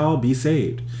shall be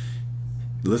saved.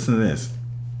 Listen to this.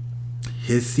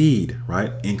 His seed,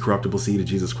 right? Incorruptible seed of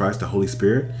Jesus Christ, the Holy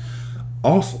Spirit.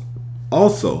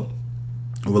 Also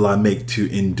will I make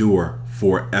to endure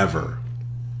forever,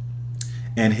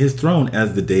 and his throne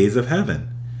as the days of heaven.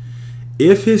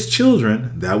 If his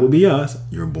children, that would be us,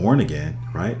 you're born again,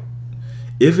 right?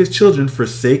 If his children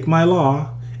forsake my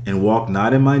law and walk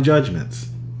not in my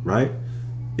judgments, right?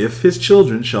 If his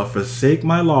children shall forsake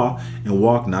my law and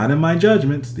walk not in my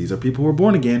judgments, these are people who are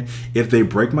born again, if they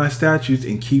break my statutes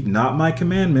and keep not my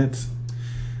commandments,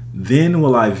 then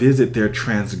will I visit their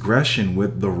transgression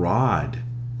with the rod,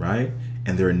 right?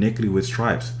 And their iniquity with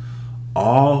stripes.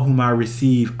 All whom I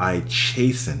receive, I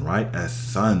chasten, right? As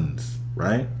sons,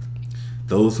 right?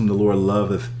 Those whom the Lord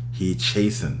loveth, he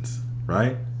chastens,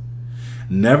 right?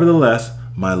 Nevertheless,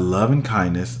 my loving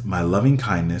kindness,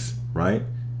 right?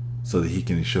 So that he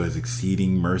can show his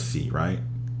exceeding mercy, right?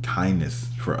 Kindness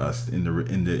for us in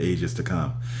the ages to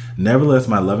come. Nevertheless,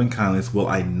 my loving kindness will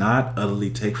I not utterly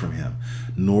take from him,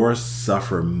 nor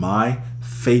suffer my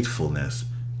faithfulness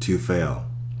to fail.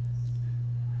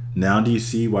 Now do you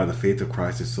see why the faith of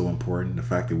Christ is so important? The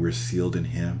fact that we're sealed in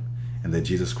him, and that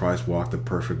Jesus Christ walked the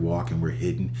perfect walk, and we're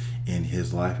hidden in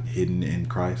his life, hidden in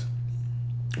Christ,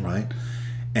 right?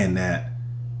 And that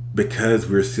because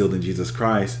we're sealed in Jesus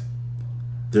Christ,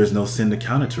 there's no sin to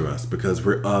count it to us, because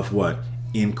we're of what?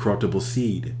 Incorruptible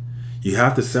seed. You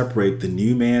have to separate the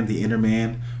new man, the inner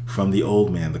man, from the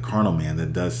old man, the carnal man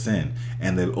that does sin.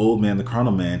 And that old man, the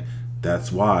carnal man, that's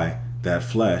why that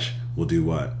flesh will do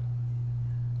what?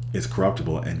 It's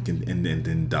corruptible and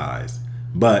then dies.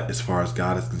 But as far as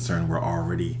God is concerned, we're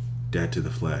already dead to the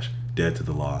flesh, dead to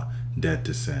the law, dead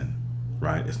to sin,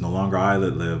 right? It's no longer I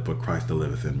that live, but Christ that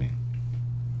liveth in me.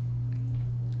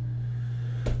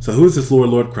 So who's this Lord,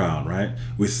 Lord crowd, right?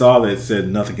 We saw that it said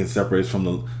nothing can separate us from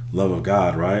the love of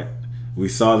God, right? We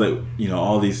saw that,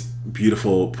 all these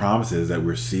beautiful promises that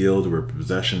we're sealed, we're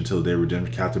possession until the day we're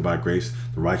redeemed, captive by grace,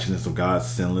 the righteousness of God,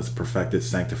 sinless, perfected,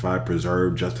 sanctified,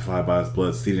 preserved, justified by his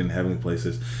blood, seated in heavenly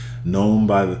places, known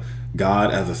by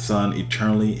God as a son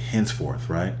eternally henceforth,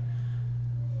 right?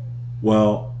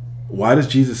 Well, why does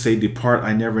Jesus say, depart,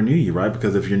 I never knew you, right?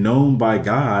 Because if you're known by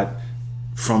God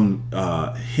from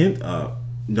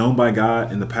known by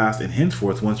God in the past and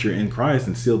henceforth, once you're in Christ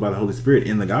and sealed by the Holy Spirit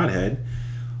in the Godhead,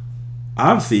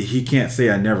 obviously he can't say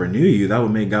I never knew you. That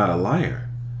would make God a liar.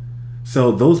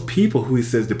 So those people who he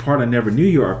says, depart, I never knew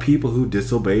you, are people who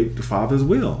disobeyed the Father's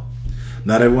will.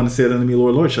 Not everyone that saith unto me,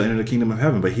 Lord, Lord, shall enter the kingdom of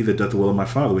heaven, but he that doth the will of my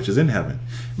Father which is in heaven.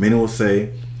 Many will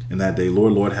say in that day,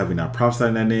 Lord, Lord, have we not prophesied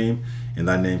in thy name? In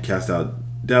thy name cast out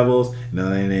devils, and in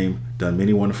thy name done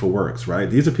many wonderful works, right?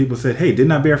 These are people who said, hey,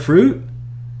 didn't I bear fruit?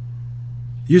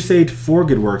 You're saved for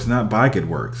good works, not by good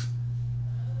works.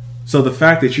 So the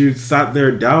fact that you sat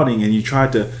there doubting and you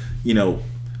tried to,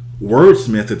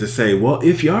 wordsmith it to say, well,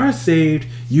 if you are saved,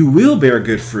 you will bear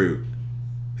good fruit.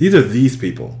 These are these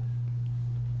people,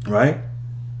 right?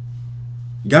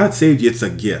 God saved you. It's a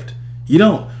gift. You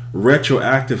don't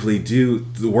retroactively do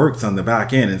the works on the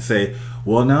back end and say,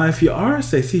 well, now if you are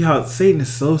saved, see how Satan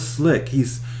is so slick.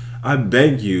 I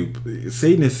beg you,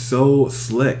 Satan is so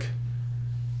slick.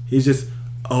 He's just,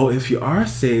 oh, if you are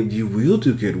saved, you will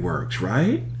do good works,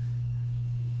 right?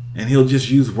 And he'll just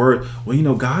use word.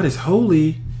 Well, God is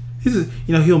holy.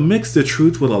 He'll mix the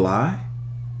truth with a lie,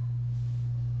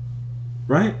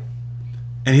 right?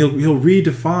 And he'll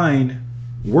redefine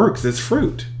works as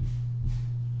fruit,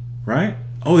 right?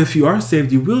 Oh, if you are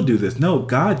saved, you will do this. No,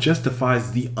 God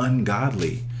justifies the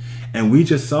ungodly. And we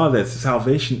just saw that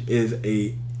salvation is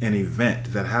an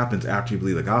event that happens after you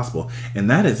believe the gospel. And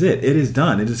that is it. It is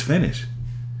done. It is finished.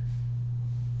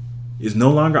 It's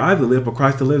no longer I that live, but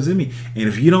Christ that lives in me. And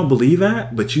if you don't believe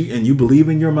that, but you believe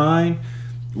in your mind,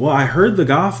 well, I heard the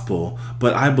gospel,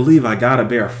 but I believe I gotta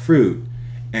bear fruit.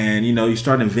 And you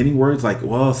start inventing words like,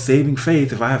 well, saving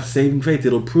faith. If I have saving faith,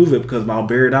 it'll prove it because I'll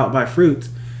bear it out by fruits.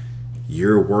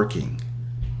 You're working.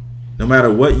 No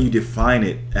matter what you define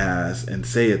it as and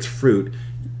say it's fruit,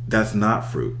 that's not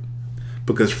fruit.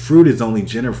 Because fruit is only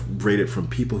generated from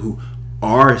people who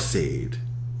are saved,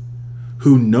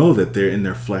 who know that they're in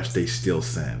their flesh, they still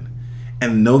sin,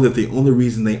 and know that the only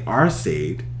reason they are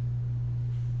saved,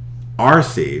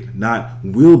 not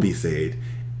will be saved,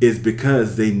 is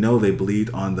because they know they believed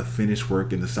on the finished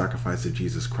work and the sacrifice of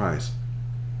Jesus Christ.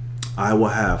 I will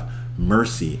have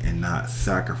mercy and not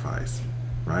sacrifice,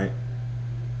 right?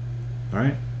 All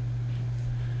right.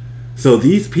 So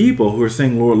these people who are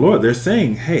saying, Lord, Lord, they're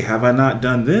saying, hey, have I not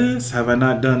done this? Have I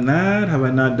not done that? Have I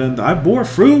not done that? I bore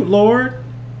fruit, Lord.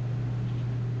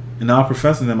 And now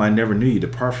professing them, I never knew you.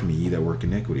 Depart from me, ye that work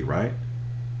iniquity, right?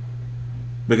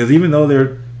 Because even though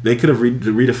they could have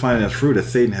redefined it as fruit,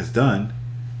 as Satan has done,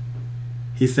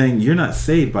 he's saying you're not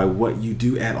saved by what you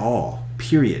do at all,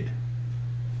 period.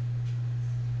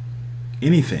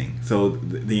 Anything. So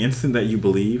the instant that you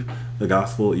believe the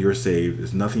gospel, you're saved.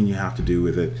 There's nothing you have to do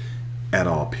with it at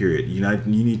all, period. You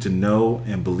need to know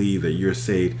and believe that you're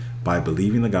saved by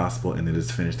believing the gospel, and it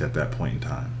is finished at that point in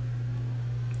time.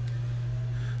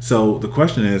 So the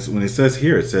question is, when it says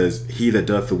here, it says, he that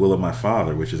doth the will of my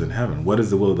Father, which is in heaven. What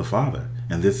is the will of the Father?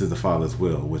 And this is the Father's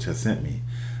will, which has sent me,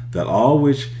 that all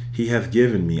which he hath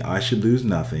given me, I should lose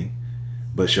nothing,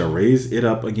 but shall raise it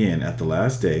up again at the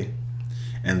last day.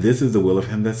 And this is the will of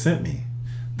him that sent me,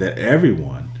 that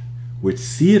everyone which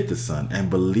seeth the Son and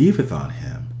believeth on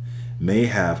him may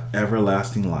have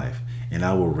everlasting life, and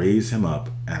I will raise him up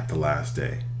at the last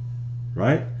day.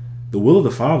 Right? The will of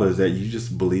the Father is that you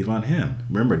just believe on him.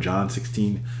 Remember John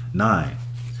 16:9.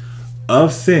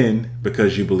 Of sin,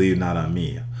 because you believe not on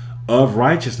me. Of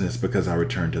righteousness, because I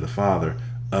return to the Father.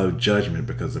 Of judgment,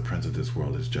 because the prince of this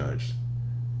world is judged.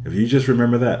 If you just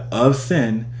remember that. Of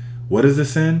sin, what is the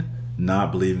sin?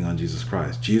 Not believing on Jesus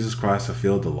Christ. Jesus Christ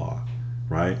fulfilled the law,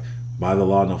 right? By the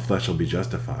law, no flesh shall be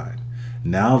justified.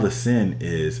 Now the sin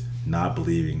is not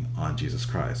believing on Jesus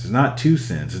Christ. It's not two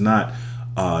sins. It's not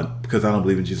because I don't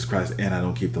believe in Jesus Christ and I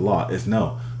don't keep the law. It's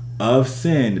no. Of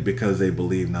sin, because they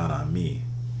believe not on me.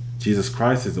 Jesus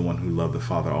Christ is the one who loved the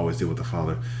Father, always did what the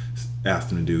Father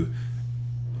asked him to do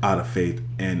out of faith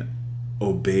and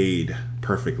obeyed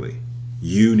perfectly.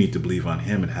 You need to believe on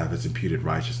him and have his imputed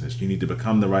righteousness. You need to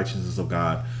become the righteousness of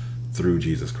God through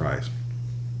Jesus Christ.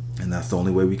 And that's the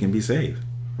only way we can be saved,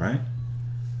 right?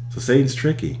 So Satan's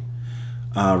tricky.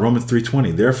 Romans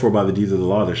 3:20, therefore by the deeds of the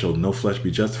law there shall no flesh be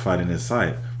justified in his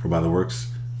sight, for by the works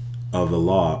of the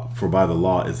law, for by the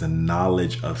law is the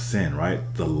knowledge of sin, right?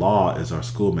 The law is our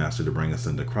schoolmaster to bring us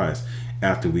into Christ.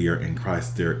 After we are in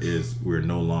Christ, we're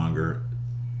no longer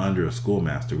under a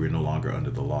schoolmaster. We're no longer under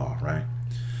the law, right?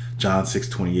 John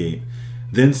 6:28,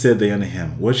 then said they unto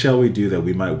him, what shall we do that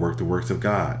we might work the works of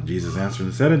God? And Jesus answered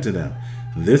and said unto them,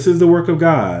 this is the work of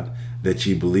God, that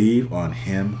ye believe on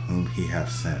him whom he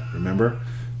hath sent. Remember,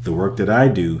 the work that I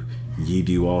do, ye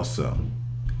do also,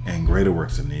 and greater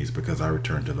works than these, because I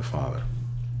return to the Father.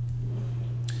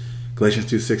 Galatians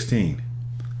 2:16.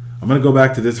 I'm going to go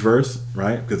back to this verse,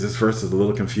 right? Because this verse is a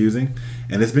little confusing,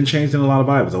 and it's been changed in a lot of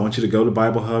Bibles. I want you to go to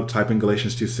Bible Hub, type in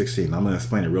Galatians 2:16. I'm going to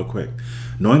explain it real quick.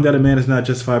 Knowing that a man is not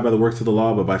justified by the works of the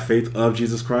law, but by faith of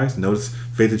Jesus Christ. Notice,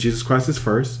 faith of Jesus Christ is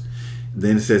first.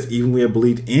 Then it says, even we have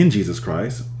believed in Jesus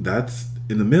Christ. That's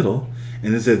in the middle.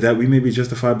 And it says that we may be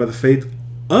justified by the faith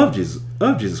of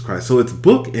Jesus Christ. So it's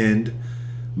bookend.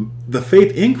 The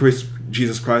faith in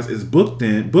Jesus Christ is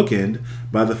bookend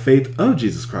by the faith of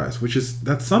Jesus Christ,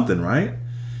 that's something, right?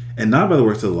 And not by the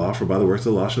works of the law, for by the works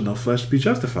of the law shall no flesh be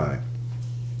justified.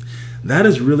 That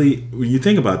is really, when you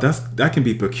think about it, that can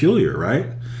be peculiar, right?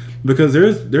 Because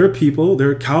there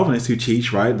are Calvinists who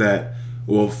teach, right, that,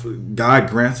 well, God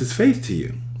grants his faith to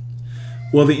you.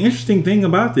 Well, the interesting thing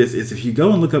about this is if you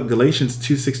go and look up Galatians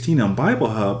 2:16 on Bible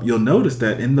Hub, you'll notice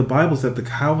that in the Bibles that the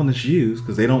Calvinists use,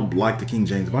 because they don't like the King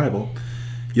James Bible,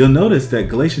 you'll notice that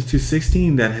Galatians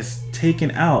 2:16 that has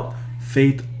taken out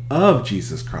faith of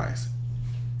Jesus Christ.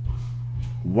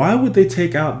 Why would they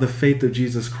take out the faith of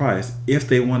Jesus Christ if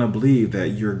they want to believe that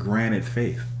you're granted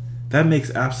faith? That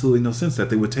makes absolutely no sense that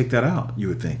they would take that out, you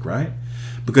would think, right?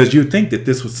 Because you would think that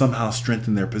this would somehow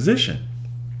strengthen their position.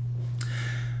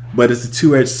 But it's a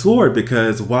two-edged sword,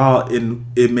 because while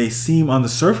it may seem on the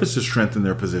surface to strengthen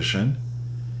their position,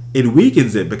 it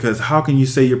weakens it, because how can you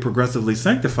say you're progressively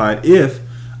sanctified if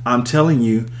I'm telling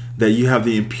you that you have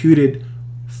the imputed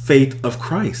faith of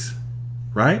Christ,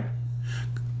 right?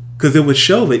 Because it would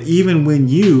show that even when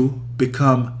you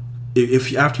become,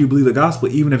 if after you believe the gospel,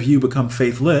 even if you become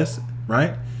faithless,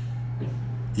 right,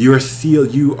 you are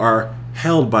sealed, you are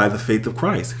held by the faith of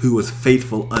Christ, who was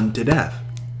faithful unto death,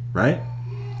 right?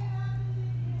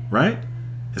 Right?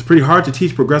 It's pretty hard to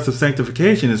teach progressive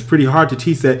sanctification. It's pretty hard to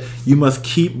teach that you must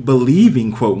keep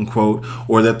believing, quote unquote,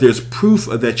 or that there's proof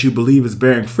that you believe is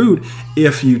bearing fruit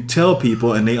if you tell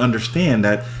people and they understand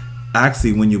that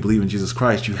actually when you believe in Jesus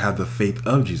Christ, you have the faith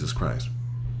of Jesus Christ,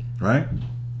 right?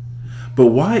 But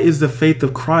why is the faith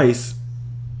of Christ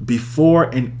before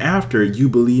and after you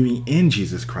believing in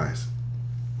Jesus Christ?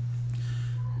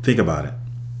 Think about it.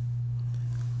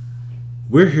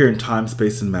 We're here in time,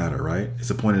 space, and matter, right? It's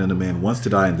appointed unto man once to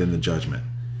die and then the judgment.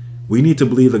 We need to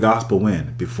believe the gospel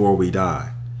when? Before we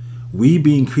die. We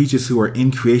being creatures who are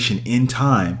in creation in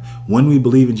time, when we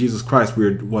believe in Jesus Christ,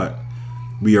 we're what?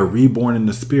 We are reborn in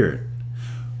the Spirit.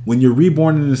 When you're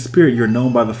reborn in the Spirit, you're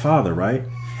known by the Father, right?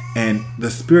 And the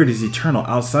Spirit is eternal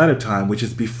outside of time, which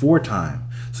is before time.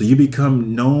 So you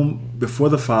become known before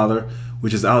the Father,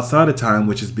 which is outside of time,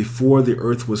 which is before the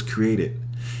earth was created.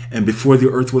 And before the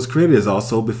earth was created is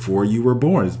also before you were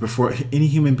born. It's before any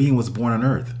human being was born on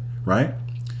earth, right?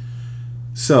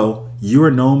 So you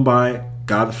are known by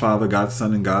God the Father, God the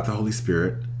Son, and God the Holy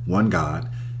Spirit, one God,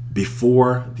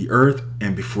 before the earth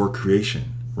and before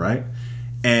creation, right?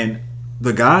 And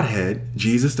the Godhead,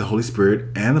 Jesus, the Holy Spirit,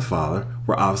 and the Father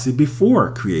were obviously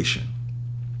before creation.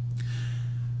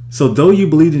 So though you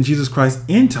believed in Jesus Christ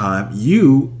in time,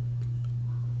 you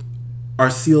are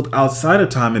sealed outside of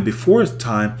time and before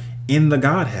time in the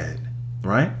Godhead,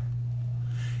 right?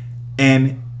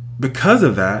 And because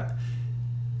of that,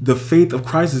 the faith of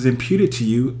Christ is imputed to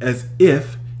you as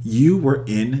if you were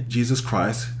in Jesus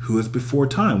Christ, who is before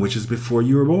time, which is before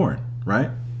you were born, right?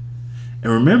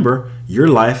 And remember, your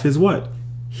life is what?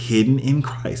 Hidden in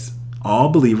Christ. All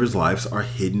believers' lives are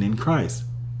hidden in Christ,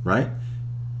 right?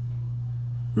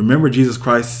 Remember, Jesus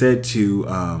Christ said to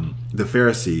the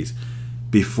Pharisees,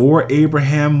 before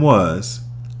Abraham was,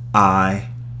 I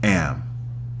am.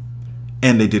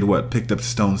 And they did what? Picked up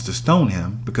stones to stone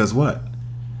him, because what?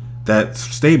 That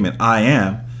statement, I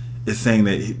am, is saying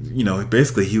that,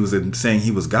 basically he was saying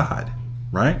he was God,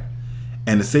 right?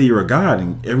 And to say you're a God,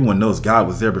 and everyone knows God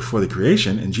was there before the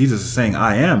creation, and Jesus is saying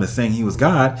I am, is saying he was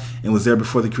God and was there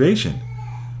before the creation.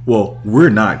 Well, we're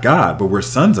not God, but we're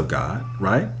sons of God,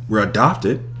 right? We're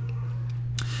adopted,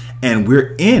 and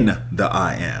we're in the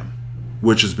I am,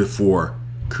 which is before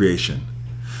creation.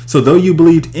 So though you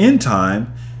believed in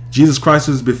time, Jesus Christ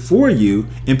was before you,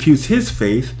 imputes his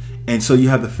faith, and so you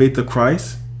have the faith of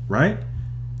Christ, right?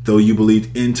 Though you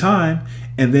believed in time,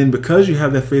 and then because you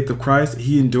have that faith of Christ,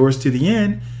 he endures to the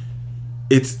end.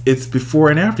 It's before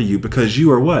and after you, because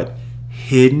you are what?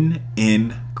 Hidden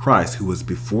in Christ, who was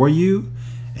before you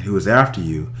and who is after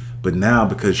you. But now,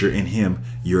 because you're in him,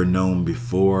 you're known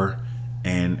before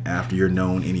and after. You're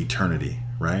known in eternity,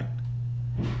 right?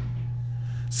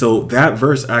 So that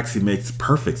verse actually makes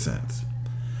perfect sense.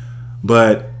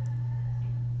 But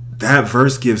that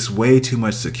verse gives way too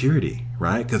much security,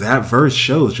 right? Because that verse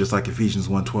shows, just like Ephesians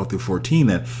 1:12-14,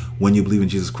 that when you believe in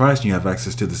Jesus Christ and you have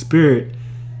access to the Spirit,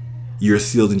 you're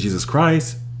sealed in Jesus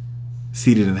Christ,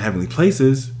 seated in heavenly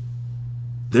places.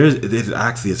 It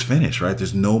actually is finished, right?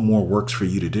 There's no more works for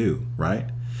you to do, right?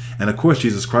 And of course,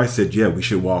 Jesus Christ said, yeah, we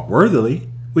should walk worthily,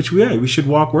 which we should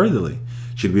walk worthily.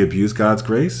 Should we abuse God's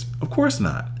grace? Of course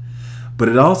not. But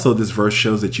it also, this verse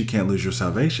shows that you can't lose your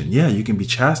salvation. Yeah, you can be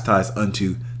chastised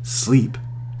unto sleep,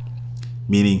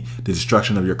 meaning the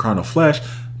destruction of your carnal flesh.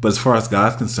 But as far as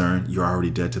God's concerned, you're already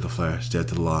dead to the flesh, dead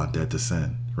to the law, dead to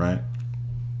sin, right?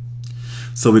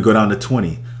 So we go down to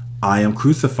 20. I am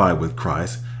crucified with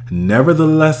Christ.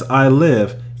 Nevertheless I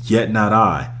live, yet not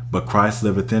I, but Christ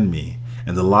liveth in me.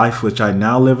 And the life which I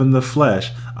now live in the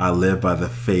flesh, I live by the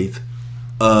faith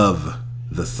of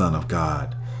the Son of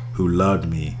God, who loved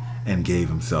me and gave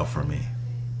himself for me.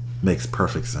 Makes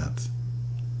perfect sense.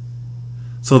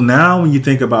 So now when you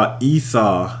think about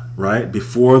Esau, right,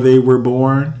 before they were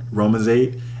born, Romans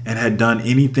 8, and had done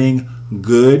anything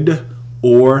good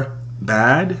or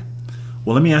bad,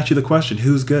 well, let me ask you the question,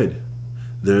 who's good?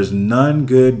 There's none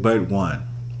good but one,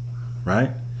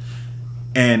 right?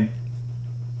 And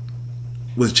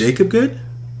was Jacob good?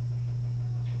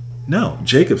 No,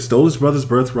 Jacob stole his brother's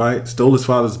birthright, stole his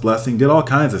father's blessing, did all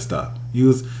kinds of stuff. He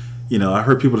was, I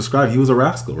heard people describe he was a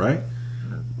rascal, right?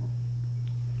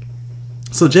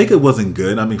 So Jacob wasn't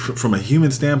good. I mean, from a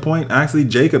human standpoint, actually,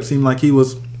 Jacob seemed like he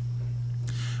was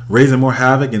raising more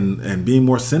havoc and being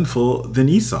more sinful than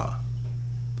Esau.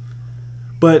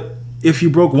 But if you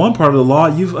broke one part of the law,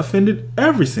 you've offended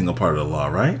every single part of the law,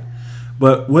 right?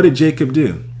 But what did Jacob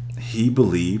do? He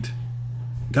believed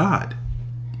God,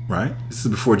 right? This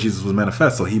is before Jesus was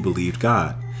manifest, so he believed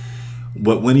God.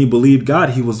 But when he believed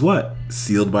God, he was what?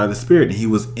 Sealed by the Spirit. And he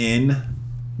was in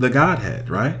the Godhead,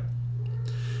 right?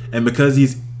 And because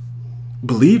he's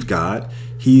believed God,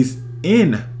 he's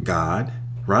in God,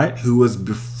 right? Who was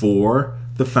before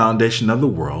the foundation of the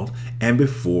world and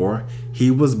before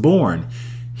he was born.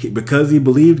 Because he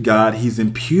believed God, he's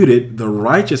imputed the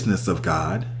righteousness of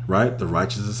God, right? The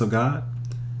righteousness of God,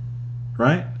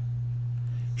 right?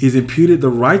 He's imputed the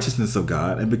righteousness of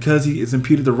God. And because he is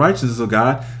imputed the righteousness of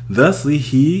God, thusly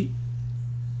he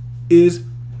is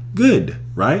good,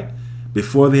 right?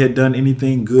 Before they had done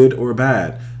anything good or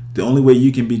bad. The only way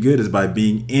you can be good is by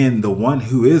being in the one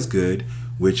who is good,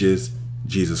 which is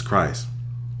Jesus Christ,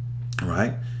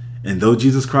 right? And though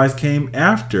Jesus Christ came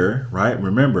after, right?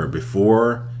 Remember,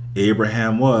 before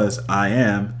Abraham was, I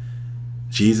am,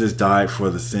 Jesus died for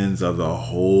the sins of the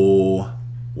whole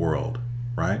world,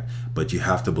 right? But you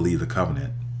have to believe the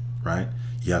covenant, right?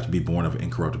 You have to be born of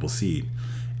incorruptible seed.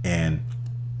 And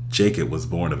Jacob was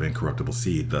born of incorruptible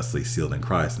seed, thusly sealed in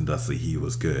Christ, and thusly he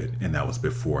was good. And that was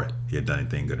before he had done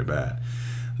anything good or bad.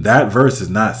 That verse is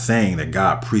not saying that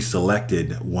God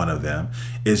pre-selected one of them.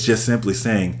 It's just simply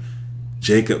saying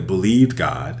Jacob believed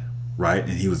God, right?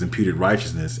 And he was imputed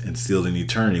righteousness and sealed in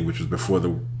eternity, which was before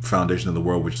the foundation of the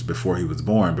world, which is before he was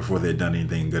born, before they had done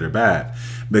anything good or bad.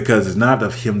 Because it's not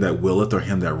of him that willeth or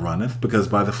him that runneth, because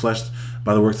by the flesh,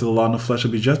 by the works of the law, no flesh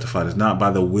will be justified. It's not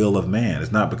by the will of man.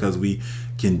 It's not because we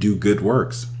can do good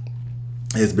works.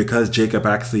 It's because Jacob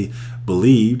actually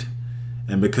believed,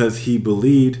 and because he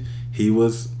believed, he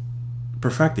was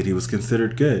perfected. He was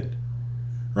considered good,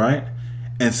 right?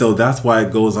 And so that's why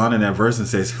it goes on in that verse and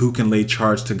says, who can lay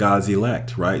charge to God's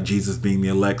elect, right? Jesus being the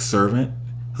elect servant,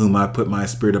 whom I put my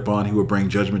spirit upon, he will bring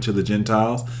judgment to the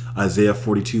Gentiles. Isaiah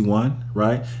 42:1,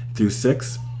 right? Through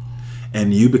 6.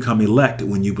 And you become elect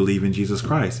when you believe in Jesus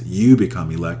Christ. You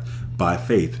become elect by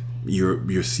faith.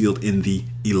 You're sealed in the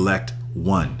elect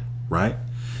one, right?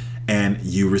 And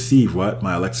you receive what?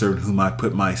 My elect servant whom I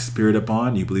put my spirit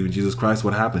upon. You believe in Jesus Christ.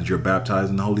 What happens? You're baptized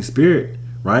in the Holy Spirit,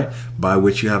 right? By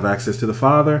which you have access to the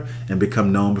Father and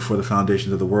become known before the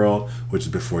foundations of the world, which is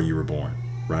before you were born,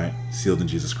 right? Sealed in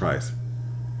Jesus Christ.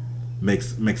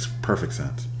 Makes perfect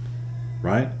sense,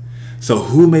 right? So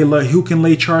who can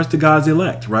lay charge to God's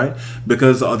elect, right?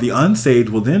 Because the unsaved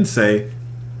will then say,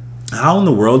 how in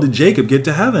the world did Jacob get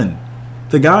to heaven?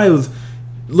 The guy was,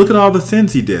 look at all the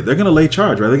sins he did. They're going to lay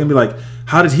charge, right? They're going to be like,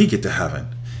 how did he get to heaven?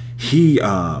 He,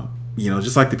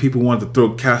 just like the people wanted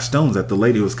to cast stones at the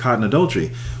lady who was caught in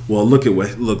adultery. Well, look at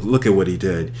what he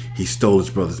did. He stole his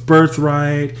brother's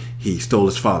birthright. He stole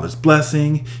his father's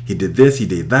blessing. He did this. He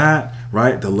did that.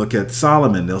 Right? They'll look at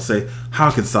Solomon. They'll say,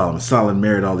 how can Solomon? Solomon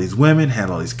married all these women, had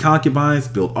all these concubines,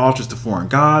 built altars to foreign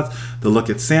gods. They'll look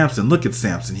at Samson. Look at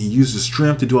Samson. He used his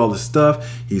strength to do all this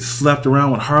stuff. He slept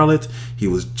around with harlots. He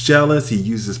was jealous. He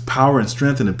used his power and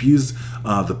strength and abused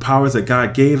the powers that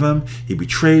God gave him. He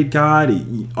betrayed God.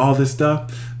 All this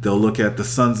stuff. They'll look at the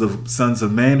sons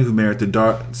of men who married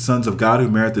the sons of God who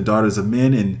married the daughters of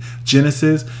men in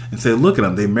Genesis and say, look at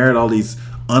them. They married all these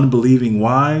unbelieving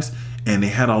wives and they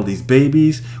had all these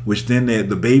babies, which then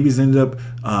the babies ended up,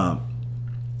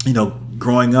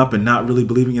 growing up and not really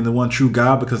believing in the one true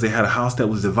God because they had a house that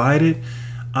was divided.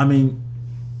 I mean,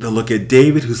 they'll look at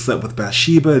David who slept with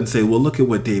Bathsheba and say, well, look at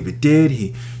what David did.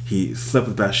 He slept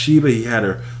with Bathsheba. He had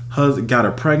her husband, got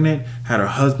her pregnant, had her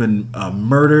husband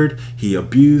murdered. He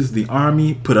abused the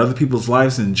army, put other people's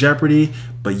lives in jeopardy,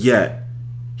 but yet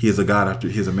he is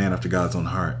a man after God's own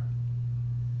heart.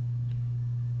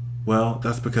 Well,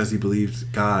 that's because he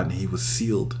believed God and he was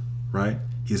sealed, right?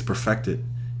 He's perfected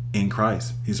in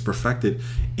Christ. He's perfected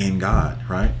in God,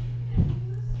 right?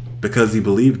 Because he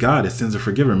believed God, his sins are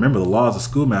forgiven. Remember, the law is a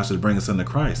schoolmaster to bring us into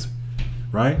Christ,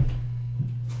 right?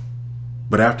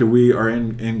 But after we are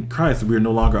in Christ, we are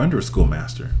no longer under a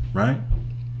schoolmaster, right?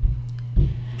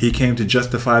 He came to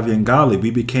justify the ungodly. We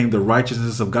became the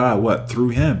righteousness of God, what? Through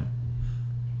him.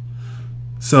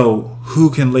 So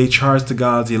who can lay charge to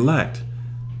God's elect,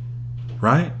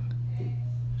 right?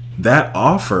 That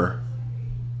offer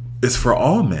is for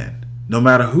all men, no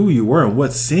matter who you were and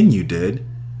what sin you did.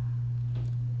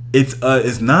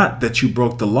 It's not that you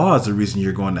broke the law as the reason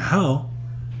you're going to hell.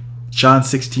 John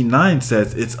 16:9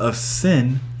 says it's of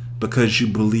sin because you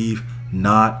believe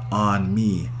not on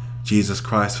me. Jesus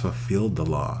Christ fulfilled the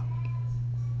law,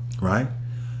 right?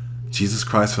 Jesus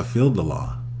Christ fulfilled the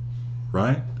law,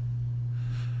 right?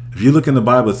 If you look in the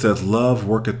Bible, it says love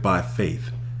worketh by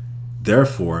faith.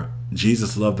 Therefore,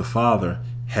 Jesus loved the Father,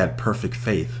 had perfect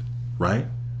faith, right?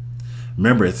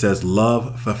 Remember, it says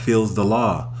love fulfills the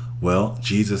law. Well,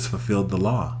 Jesus fulfilled the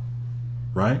law,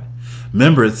 right?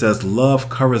 Remember, it says love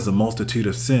covers a multitude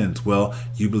of sins. Well,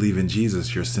 you believe in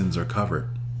Jesus, your sins are covered.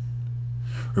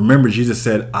 Remember, Jesus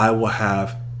said, I will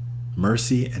have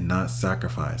mercy and not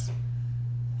sacrifice.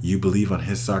 You believe on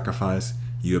his sacrifice,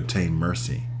 you obtain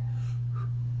mercy.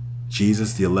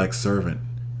 Jesus, the elect servant,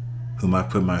 whom I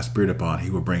put my spirit upon, he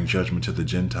will bring judgment to the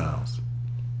Gentiles,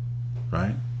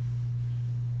 right?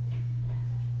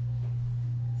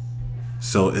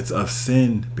 So it's of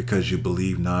sin because you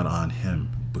believe not on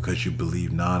him, because you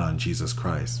believe not on Jesus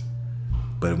Christ.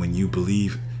 But when you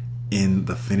believe in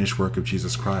the finished work of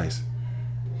Jesus Christ,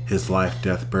 his life,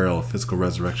 death, burial, physical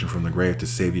resurrection from the grave to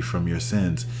save you from your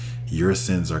sins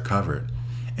are covered.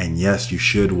 And yes, you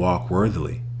should walk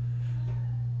worthily.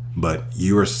 But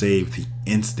you are saved the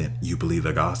instant you believe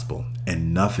the gospel,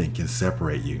 and nothing can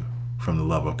separate you from the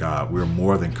love of God. We're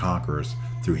more than conquerors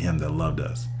through him that loved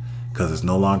us. Because it's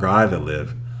no longer I that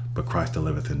live, but Christ that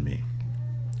liveth in me.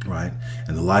 Right?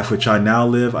 And the life which I now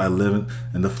live, I live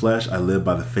in the flesh. I live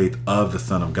by the faith of the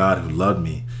Son of God who loved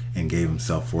me and gave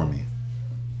himself for me.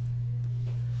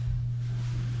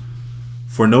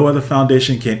 For no other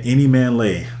foundation can any man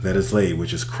lay that is laid,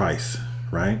 which is Christ.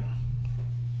 Right?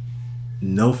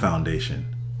 No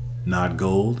foundation. Not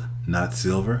gold, not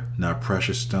silver, not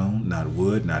precious stone, not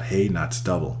wood, not hay, not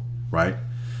stubble. Right?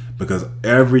 Because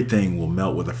everything will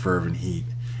melt with a fervent heat.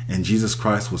 And Jesus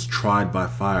Christ was tried by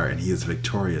fire, and he is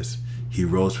victorious. He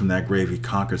rose from that grave. He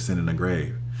conquered sin in the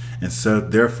grave. And so,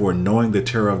 therefore, knowing the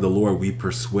terror of the Lord, we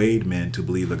persuade men to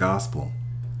believe the gospel.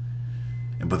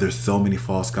 But there's so many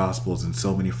false gospels and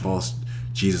so many false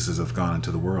Jesuses have gone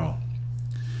into the world.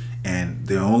 And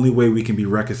the only way we can be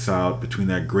reconciled between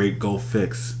that great gulf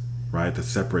fix, right, that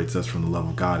separates us from the love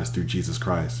of God is through Jesus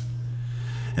Christ.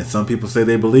 And some people say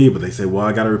they believe, but they say, well,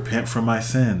 I got to repent from my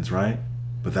sins, right?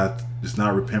 But that is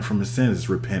not repent from his sins. It's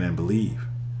repent and believe,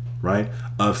 right?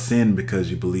 Of sin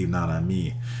because you believe not on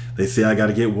me. They say, I got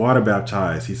to get water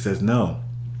baptized. He says, no.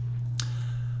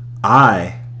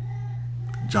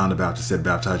 John the Baptist said,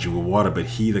 baptize you with water, but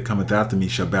he that cometh after me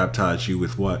shall baptize you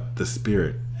with what? The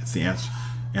Spirit. It's the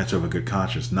answer of a good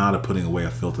conscience, not a putting away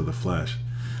a filth of the flesh.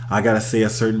 I got to say a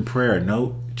certain prayer.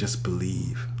 No, just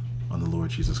believe on the Lord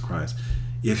Jesus Christ.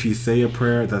 If you say a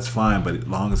prayer, that's fine, but as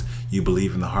long as you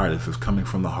believe in the heart, if it's coming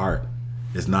from the heart,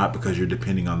 it's not because you're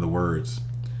depending on the words.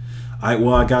 I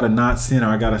got to not sin, or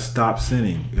I got to stop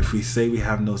sinning. If we say we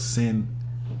have no sin,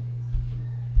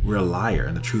 we're a liar,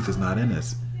 and the truth is not in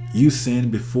us. You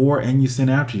sin before and you sin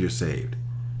after you're saved,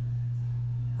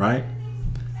 right?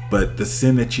 But the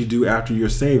sin that you do after you're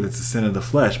saved, it's the sin of the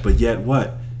flesh. But yet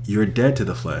what? You're dead to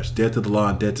the flesh, dead to the law,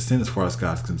 and dead to sin as far as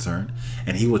God's concerned.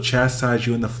 And he will chastise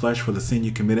you in the flesh for the sin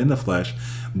you commit in the flesh.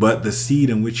 But the seed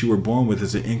in which you were born with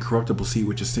is an incorruptible seed,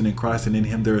 which is sin in Christ, and in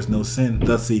him there is no sin.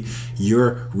 Thusly,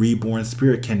 your reborn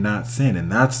spirit cannot sin.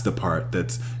 And that's the part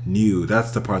that's new.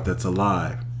 That's the part that's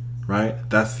alive, right?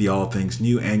 That's the all things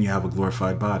new, and you have a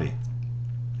glorified body.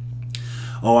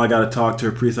 Oh, I got to talk to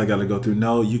a priest. I got to go through.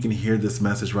 No, you can hear this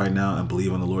message right now and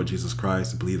believe on the Lord Jesus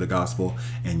Christ, believe the gospel,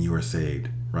 and you are saved,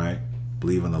 right?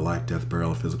 Believe on the life, death,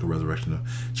 burial, and physical resurrection of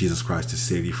Jesus Christ to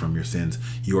save you from your sins.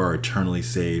 You are eternally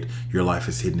saved. Your life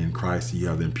is hidden in Christ. You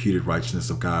have the imputed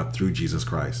righteousness of God through Jesus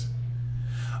Christ.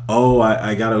 Oh,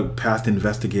 I got to pass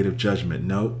investigative judgment.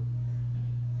 No,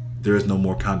 there is no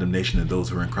more condemnation than those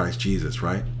who are in Christ Jesus,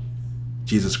 right?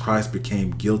 Jesus Christ became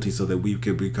guilty so that we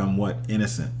could become what?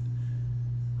 Innocent.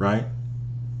 Right?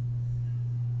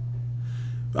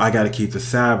 I got to keep the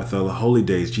Sabbath or the holy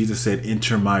days. Jesus said,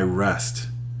 enter my rest.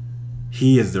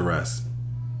 He is the rest.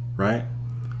 Right?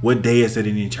 What day is it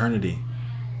in eternity?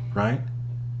 Right?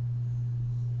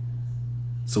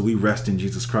 So we rest in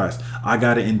Jesus Christ. I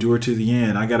got to endure to the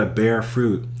end. I got to bear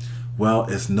fruit. Well,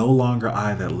 it's no longer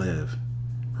I that live.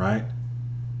 Right?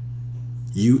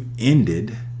 You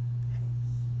ended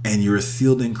and you're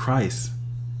sealed in Christ.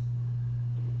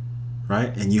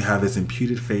 Right? And you have this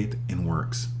imputed faith in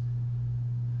works.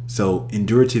 So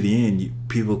endure to the end.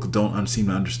 People don't seem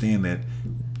to understand that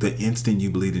the instant you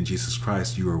believe in Jesus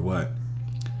Christ, you are what?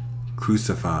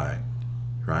 Crucified.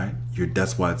 Right?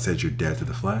 That's why it says you're dead to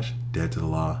the flesh, dead to the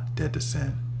law, dead to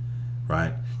sin.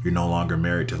 Right? You're no longer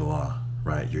married to the law.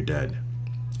 Right? You're dead.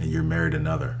 And you're married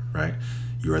another. Right?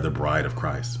 You are the bride of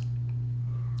Christ.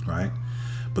 Right?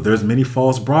 But there's many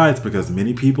false brides because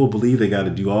many people believe they got to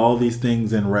do all these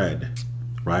things in red,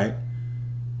 right?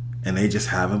 And they just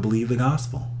haven't believed the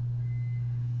gospel.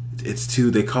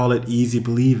 They call it easy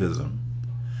believism.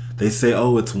 They say,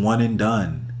 oh, it's one and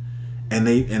done. And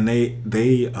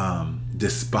they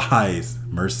despise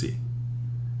mercy.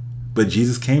 But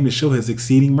Jesus came to show his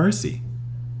exceeding mercy.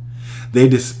 They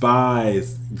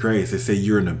despise grace. They say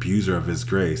you're an abuser of his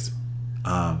grace.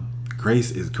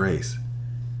 Grace is grace.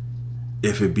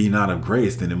 If it be not of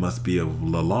grace, then it must be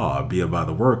of the law, be by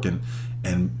the work,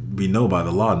 and we know by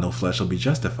the law no flesh shall be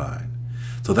justified.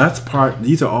 So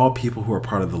these are all people who are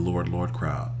part of the Lord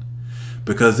crowd.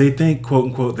 Because they think, quote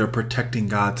unquote, they're protecting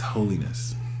God's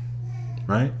holiness.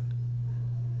 Right?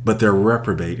 But they're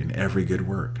reprobate in every good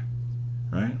work.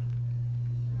 Right?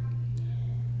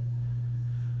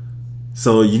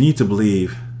 So you need to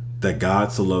believe that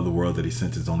God so loved the world that he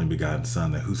sent his only begotten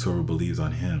Son, that whosoever believes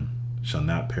on him shall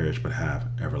not perish but have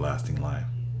everlasting life.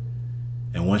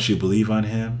 And once you believe on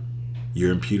him,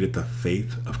 you're imputed the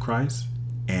faith of Christ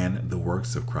and the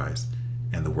works of Christ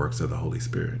and the works of the Holy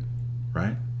Spirit,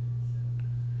 right?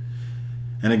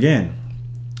 And again,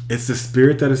 it's the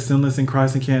spirit that is sinless in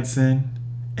Christ and can't sin.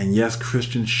 And yes,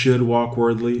 Christians should walk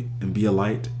worthily and be a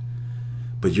light,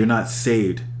 but you're not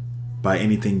saved by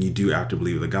anything you do after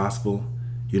believing the gospel.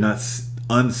 You're not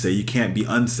unsaved. You can't be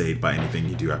unsaved by anything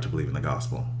you do after believing the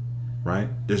gospel. Right?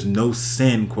 There's no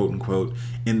sin, quote unquote,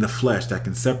 in the flesh that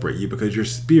can separate you because your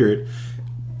spirit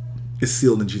is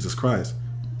sealed in Jesus Christ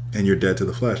and you're dead to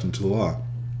the flesh and to the law.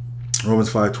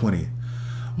 Romans 5:20.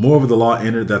 Moreover, the law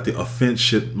entered that the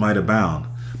offense might abound.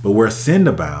 But where sin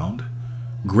abound,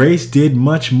 grace did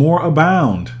much more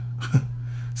abound.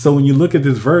 So when you look at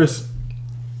this verse,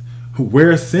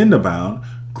 where sin abound,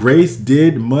 grace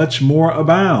did much more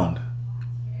abound.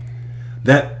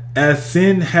 That as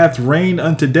sin hath reigned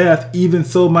unto death, even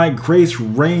so might grace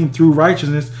reign through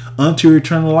righteousness unto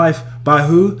eternal life. By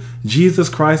who? Jesus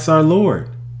Christ our Lord.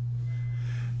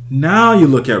 Now you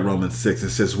look at Romans 6, it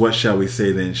says, what shall we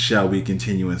say then? Shall we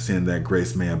continue in sin that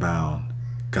grace may abound?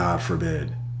 God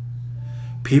forbid.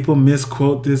 People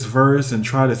misquote this verse and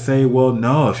try to say, well,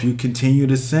 no, if you continue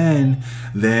to sin,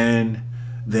 then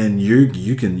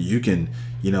you can,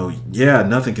 you know, yeah,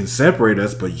 nothing can separate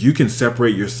us, but you can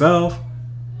separate yourself.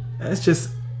 It's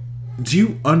just, do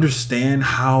you understand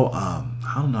how,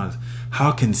 I don't know,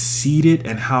 how conceited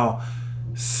and how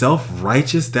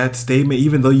self-righteous that statement,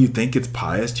 even though you think it's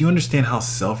pious, do you understand how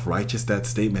self-righteous that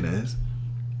statement is?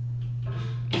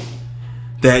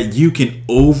 That you can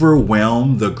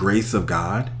overwhelm the grace of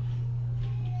God,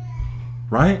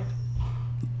 right?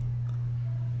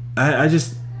 I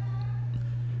just,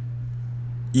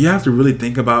 you have to really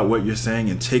think about what you're saying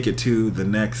and take it to the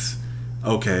next,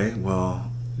 okay, well,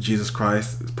 Jesus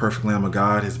Christ is perfect Lamb of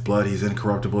God. His blood, he's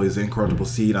incorruptible. He's incorruptible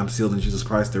seed. I'm sealed in Jesus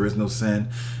Christ. There is no sin.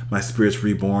 My spirit's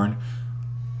reborn.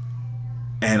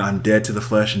 And I'm dead to the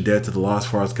flesh and dead to the law as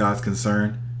far as God's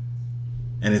concerned.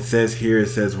 And it says here, it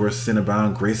says, where sin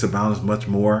abounds, grace abounds much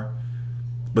more.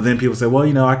 But then people say, well,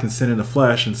 you know, I can sin in the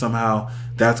flesh, and somehow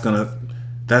that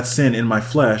sin in my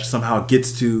flesh somehow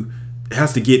gets to, it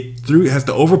has to get through, it has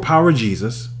to overpower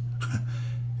Jesus,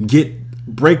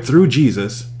 break through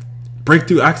Jesus, break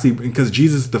through, actually, because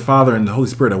Jesus, the Father, and the Holy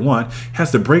Spirit are one,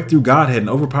 has to break through Godhead and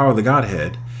overpower the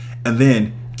Godhead, and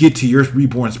then get to your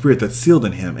reborn spirit that's sealed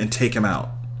in him and take you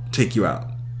out.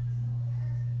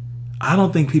 I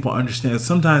don't think people understand.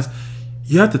 Sometimes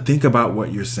you have to think about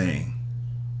what you're saying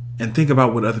and think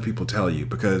about what other people tell you,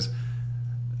 because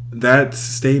that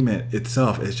statement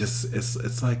itself is just,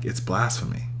 it's like, it's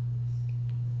blasphemy.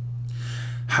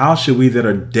 How should we that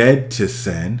are dead to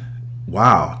sin,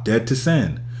 dead to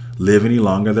sin, live any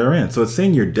longer therein? So it's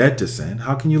saying you're dead to sin.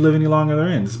 How can you live any longer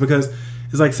therein? It's because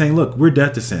it's like saying, look, we're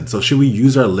dead to sin. So should we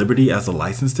use our liberty as a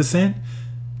license to sin?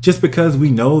 Just because we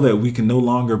know that we can no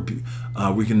longer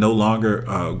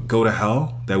go to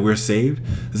hell, that we're saved,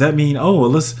 does that mean, oh,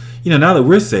 well, let's, you know, now that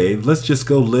we're saved, let's just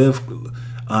go live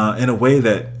in a way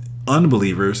that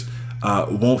unbelievers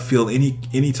won't feel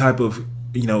any type of,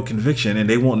 you know, conviction, and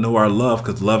they won't know our love,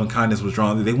 because love and kindness was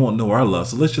drawn. They won't know our love.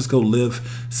 So let's just go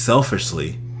live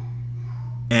selfishly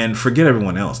and forget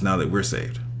everyone else now that we're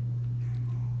saved.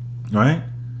 Right?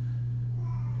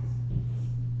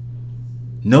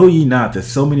 Know ye not that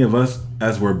so many of us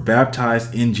as were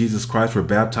baptized in Jesus Christ were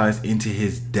baptized into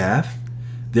his death?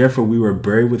 Therefore we were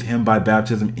buried with him by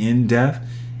baptism in death,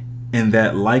 and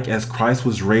that like as Christ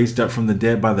was raised up from the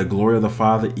dead by the glory of the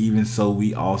Father, even so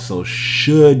we also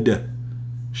should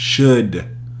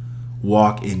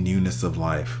walk in newness of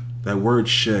life. That word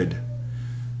should.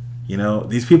 You know,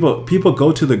 these people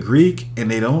go to the Greek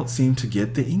and they don't seem to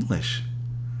get the English.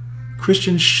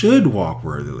 Christians should walk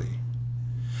worthily.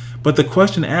 But the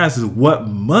question asked is, what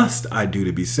must I do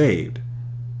to be saved?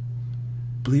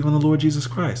 Believe on the Lord Jesus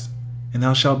Christ, and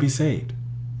thou shalt be saved.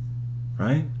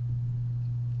 Right?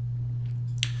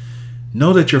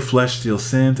 Know that your flesh still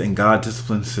sins, and God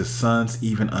disciplines his sons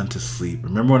even unto sleep.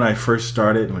 Remember when I first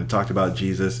started, when we talked about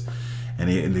Jesus, and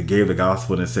they gave the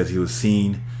gospel, and it said he was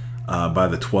seen by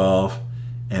the 12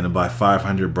 and by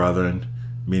 500 brethren,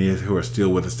 many who are still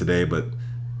with us today, but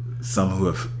some who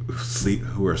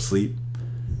are asleep.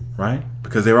 Right?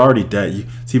 Because they were already dead. You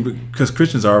see, because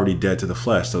Christians are already dead to the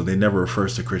flesh, so they never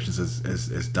refers to Christians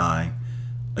as dying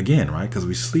again, right? Because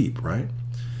we sleep, right?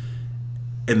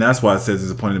 And that's why it says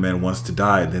it's appointed a man once to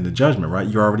die, and then the judgment, right?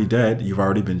 You're already dead. You've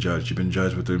already been judged. You've been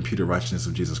judged with the imputed righteousness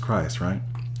of Jesus Christ, right?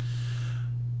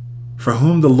 For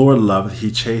whom the Lord loveth,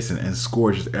 he chasteneth and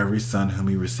scourges every son whom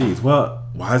he receives. Well,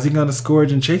 why is he going to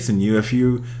scourge and chasten you if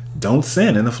you don't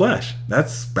sin in the flesh?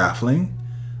 That's baffling.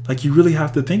 Like, you really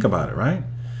have to think about it, right?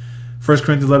 1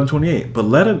 Corinthians 11:28. But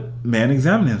let a man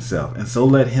examine himself, and so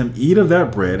let him eat of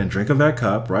that bread and drink of that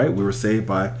cup, right? We were saved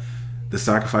by the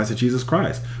sacrifice of Jesus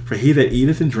Christ. For he that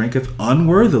eateth and drinketh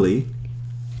unworthily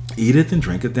eateth and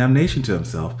drinketh damnation to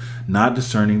himself, not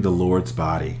discerning the Lord's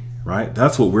body, right?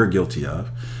 That's what we're guilty of.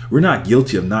 We're not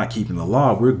guilty of not keeping the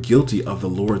law. We're guilty of the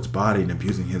Lord's body and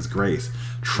abusing his grace,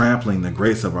 trampling the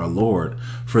grace of our Lord.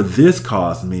 For this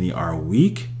cause many are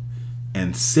weak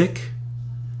and sick,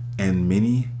 and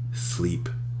many sleep.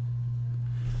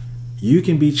 You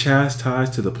can be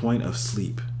chastised to the point of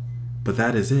sleep, but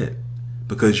that is it,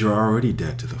 because you're already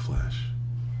dead to the flesh,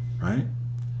 right?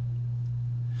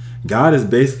 God is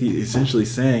basically essentially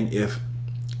saying, if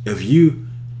you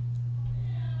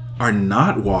are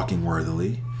not walking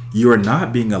worthily, you are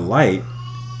not being a light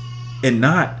and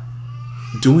not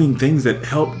doing things that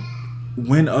help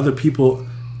win other people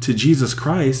to Jesus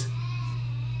Christ,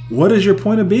 what is your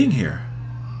point of being here,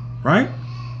 right?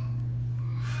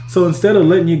 So instead of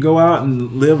letting you go out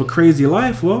and live a crazy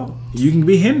life, well, you can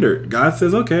be hindered. God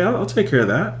says, okay, I'll take care of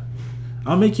that.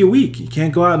 I'll make you weak. You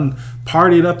can't go out and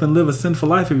party it up and live a sinful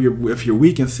life if you're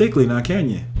weak and sickly, now can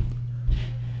you?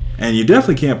 And you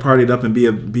definitely can't party it up and be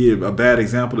a bad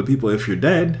example to people if you're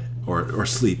dead or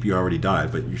sleep. You already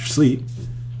died, but you sleep.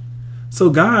 So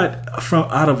God,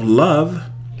 out of love,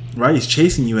 right? He's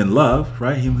chasing you in love,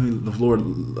 right? Him who the Lord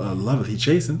loveth, he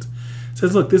chastens.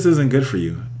 Says, look, this isn't good for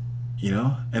you,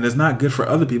 and it's not good for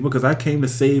other people because I came to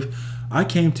save.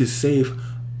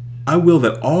 I will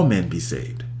that all men be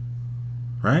saved,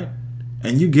 right?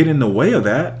 And you get in the way of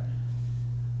that.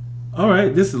 All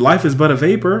right, this life is but a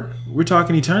vapor. We're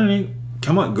talking eternity.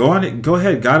 Come on, go on it. Go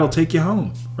ahead. God will take you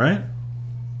home, right?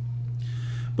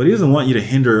 But he doesn't want you to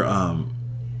hinder,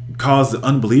 cause the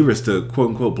unbelievers to quote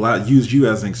unquote use you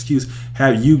as an excuse,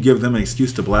 have you give them an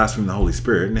excuse to blaspheme the Holy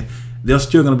Spirit. And they're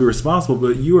still going to be responsible,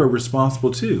 but you are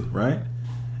responsible too, right?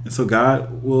 And so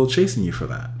God will chasten you for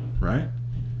that, right?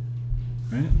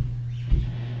 Right?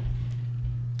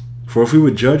 For if we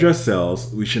would judge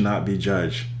ourselves, we should not be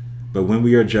judged. But when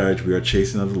we are judged, we are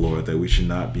chastened of the Lord, that we should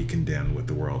not be condemned with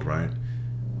the world, right?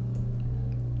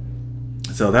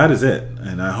 So that is it.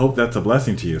 And I hope that's a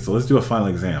blessing to you. So let's do a final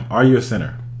exam. Are you a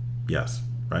sinner? Yes,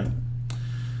 right?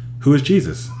 Who is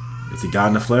Jesus? Is he God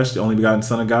in the flesh, the only begotten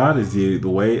Son of God? Is he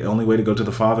the only way to go to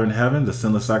the Father in heaven, the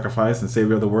sinless sacrifice and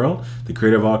Savior of the world, the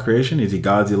creator of all creation? Is he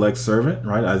God's elect servant,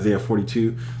 right? Isaiah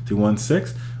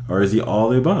 42:1-6. Or is he all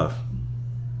the above?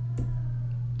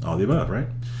 All the above, right?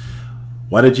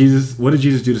 What did Jesus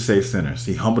do to save sinners?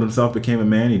 He humbled himself, became a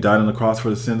man. He died on the cross for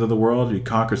the sins of the world. He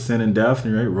conquered sin and death,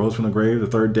 and rose from the grave the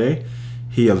third day.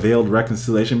 He availed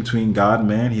reconciliation between God and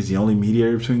man. He's the only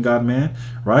mediator between God and man,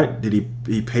 right? Did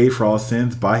he pay for all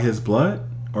sins by his blood?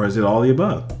 Or is it all the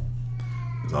above?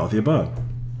 It's all the above.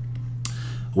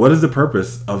 What is the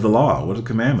purpose of the law? What is the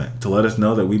commandment? To let us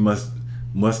know that we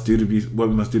must do to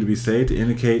be saved, to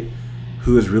indicate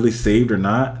who is really saved or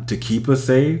not, to keep us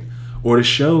saved, or to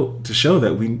show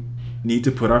that we need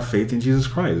to put our faith in Jesus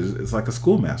Christ. It's like a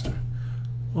schoolmaster.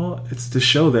 Well, it's to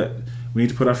show that we need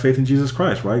to put our faith in Jesus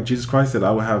Christ, right? Jesus Christ said,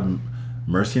 I will have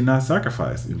mercy and not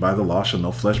sacrifice. And by the law shall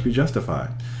no flesh be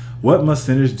justified. What must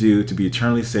sinners do to be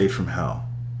eternally saved from hell?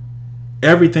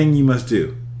 Everything you must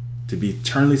do to be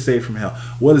eternally saved from hell.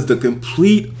 What is the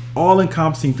complete,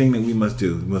 all-encompassing thing that we must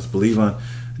do? We must believe on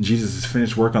Jesus'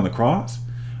 finished work on the cross,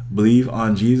 believe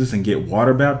on Jesus and get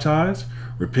water baptized,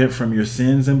 repent from your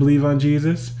sins and believe on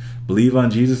Jesus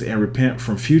and repent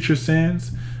from future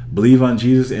sins, believe on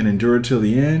Jesus and endure till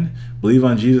the end, believe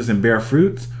on Jesus and bear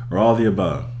fruits, or all the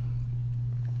above.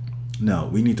 No,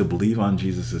 we need to believe on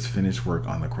Jesus' finished work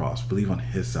on the cross, believe on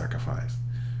his sacrifice,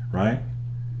 right?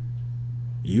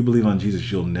 You believe on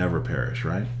Jesus, you'll never perish,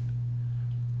 right?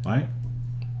 Right?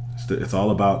 It's all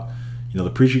about, the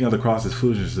preaching of the cross is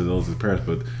foolishness to those who perish,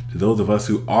 but to those of us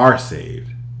who are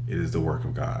saved, it is the work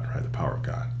of God, right? The power of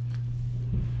God.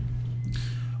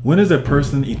 When is a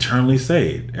person eternally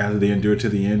saved? After they endure to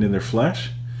the end in their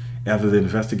flesh? After the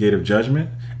investigative judgment?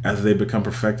 After they become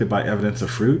perfected by evidence of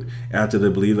fruit? After they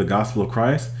believe the gospel of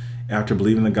Christ? After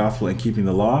believing the gospel and keeping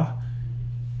the law?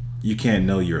 You can't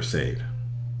know you're saved.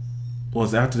 Well,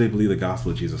 it's after they believe the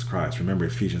gospel of Jesus Christ. Remember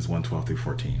Ephesians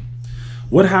 1:12-14.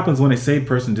 What happens when a saved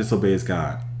person disobeys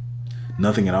God?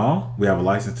 Nothing at all. We have a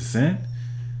license to sin.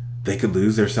 They could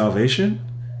lose their salvation.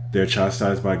 They're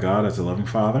chastised by God as a loving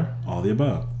father. All the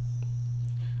above.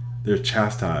 They're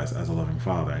chastised as a loving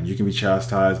father. And you can be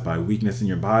chastised by weakness in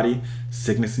your body,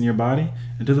 sickness in your body,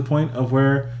 and to the point of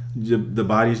where the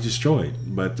body is destroyed.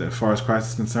 But as far as Christ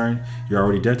is concerned, you're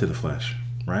already dead to the flesh,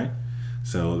 right?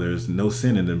 So there's no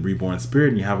sin in the reborn spirit,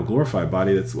 and you have a glorified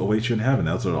body that awaits you in heaven.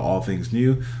 That's what all things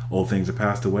new, old things are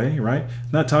passed away, right?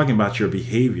 It's not talking about your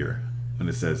behavior when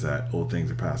it says that old things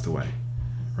are passed away,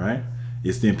 right?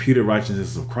 It's the imputed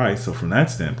righteousness of Christ. So from that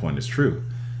standpoint, it's true.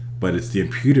 But it's the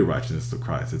imputed righteousness of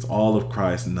Christ. It's all of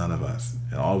Christ, none of us.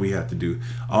 And all we had to do,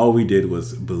 all we did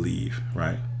was believe,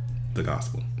 right? The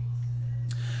gospel.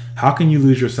 How can you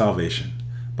lose your salvation?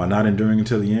 By not enduring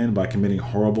until the end, by committing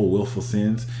horrible, willful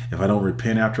sins. If I don't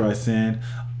repent after I sin,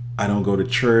 I don't go to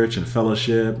church and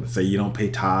fellowship, say you don't pay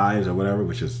tithes or whatever,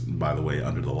 which is, by the way,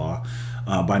 under the law.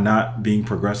 By not being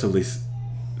progressively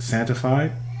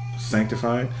sanctified.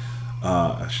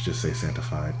 I should just say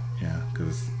sanctified, yeah,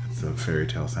 because it's a fairy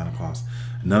tale Santa Claus.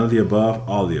 None of the above,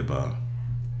 all of the above.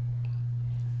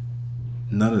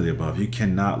 None of the above. You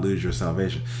cannot lose your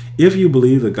salvation. If you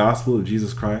believe the gospel of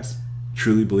Jesus Christ,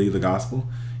 truly believe the gospel,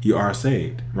 you are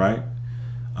saved, right?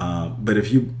 But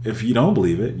if you don't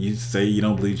believe it, you say you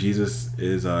don't believe Jesus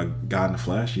is God in the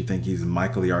flesh, you think he's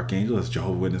Michael the archangel, as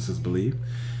Jehovah's Witnesses believe,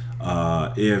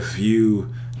 If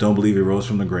you don't believe he rose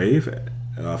from the grave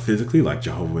physically, like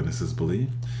Jehovah's Witnesses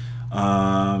believe.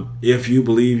 If you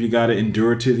believe you got to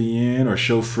endure to the end or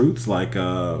show fruits, like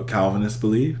Calvinists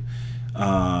believe.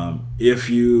 If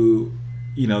you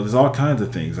there's all kinds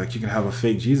of things. Like you can have a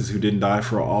fake Jesus who didn't die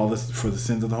for all this, for the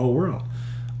sins of the whole world.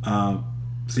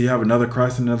 So you have another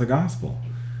Christ and another gospel.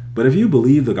 But if you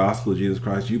believe the gospel of Jesus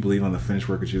Christ, you believe on the finished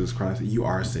work of Jesus Christ, you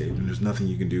are saved, and there's nothing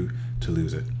you can do to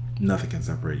lose it. Nothing can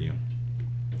separate you.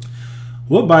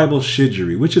 What Bible should you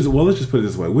read? Let's just put it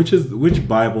this way. Which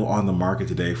Bible on the market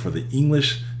today for the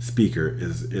English speaker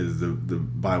is the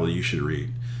Bible you should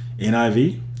read?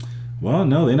 NIV? Well,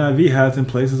 no, the NIV has in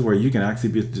places where you can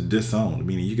actually be disowned.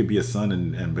 Meaning you could be a son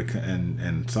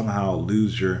and somehow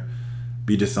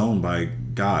be disowned by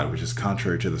God, which is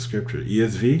contrary to the scripture.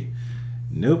 ESV?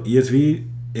 Nope. ESV,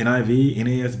 NIV,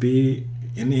 NASB,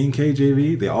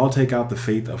 NKJV, they all take out the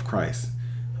faith of Christ.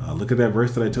 Look at that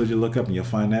verse that I told you to look up and you'll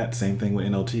find that. Same thing with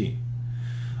NLT.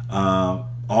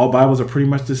 All Bibles are pretty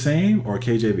much the same, or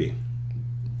KJV,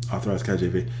 authorized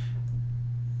KJV.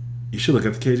 You should look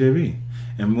at the KJV.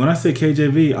 And when I say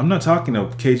KJV, I'm not talking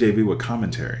of KJV with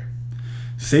commentary.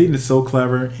 Satan is so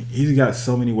clever. He's got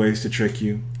so many ways to trick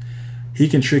you. He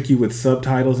can trick you with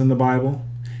subtitles in the Bible.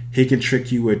 He can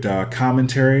trick you with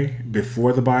commentary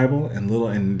before the Bible,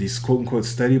 and these quote-unquote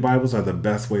study Bibles are the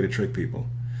best way to trick people.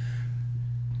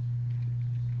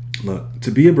 Look,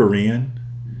 to be a Berean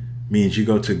means you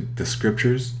go to the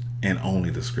scriptures and only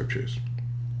the scriptures.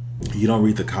 You don't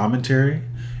read the commentary.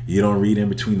 You don't read in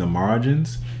between the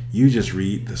margins. You just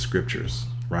read the scriptures,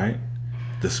 right?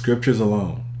 The scriptures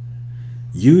alone.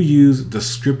 You use the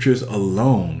scriptures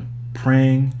alone,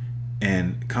 praying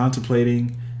and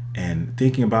contemplating and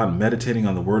thinking about and meditating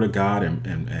on the word of God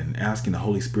and asking the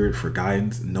Holy Spirit for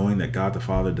guidance, knowing that God the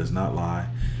Father does not lie,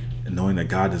 and knowing that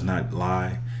God does not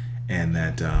lie, and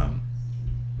that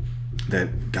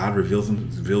God reveals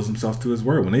himself through his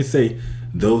word. When they say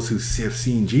those who have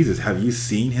seen Jesus, have you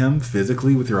seen him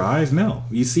physically with your eyes? No.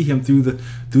 You see him through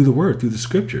the word, through the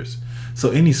scriptures.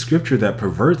 So any scripture that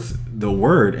perverts the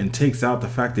word and takes out the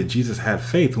fact that Jesus had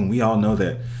faith, when we all know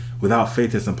that without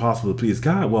faith it's impossible to please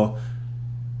God, well,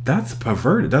 that's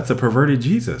perverted. That's a perverted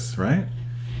Jesus, right?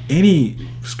 Any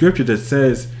scripture that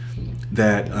says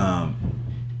that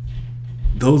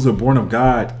those who are born of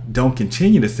God don't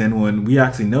continue to sin, when we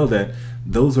actually know that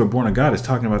those who are born of God is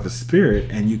talking about the Spirit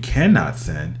and you cannot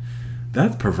sin,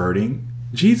 that's perverting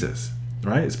Jesus,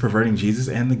 right? It's perverting Jesus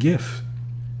and the gift.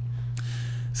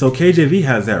 So KJV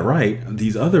has that right.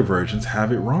 These other versions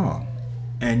have it wrong.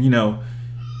 And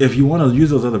if you want to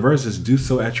use those other verses, do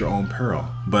so at your own peril.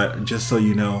 But just so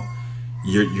you know,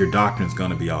 your doctrine's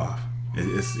going to be off.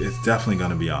 It's definitely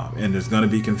going to be off. And there's going to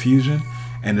be confusion,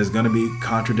 and there's going to be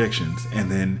contradictions.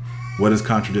 And then what does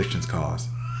contradictions cause?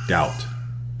 Doubt.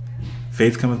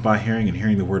 Faith cometh by hearing, and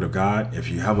hearing the word of God. If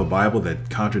you have a Bible that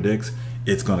contradicts,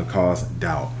 it's going to cause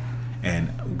doubt.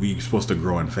 And we're supposed to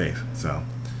grow in faith. So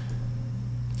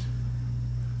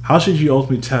how should you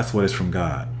ultimately test what is from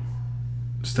God?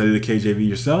 Study the KJV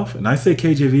yourself. And I say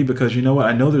KJV because you know what?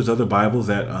 I know there's other Bibles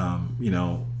that,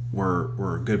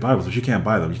 were good Bibles, but you can't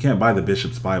buy them. You can't buy the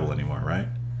bishop's Bible anymore, right?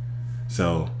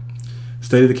 So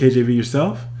study the KJV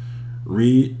yourself.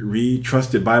 Read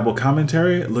trusted Bible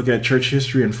commentary. Look at church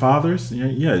history and fathers.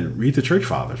 Yeah, read the church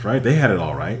fathers, right? They had it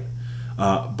all right.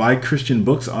 Buy Christian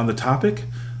books on the topic.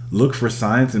 Look for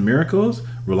signs and miracles.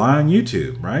 Rely on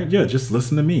YouTube, right? Yeah, just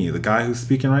listen to me, the guy who's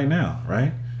speaking right now,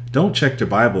 right? Don't check your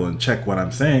Bible and check what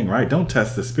I'm saying, right? Don't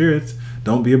test the spirits.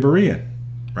 Don't be a Berean,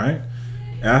 right?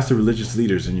 Ask the religious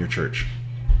leaders in your church.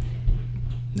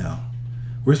 No.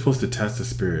 We're supposed to test the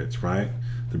spirits, right?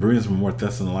 The Bereans were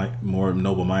more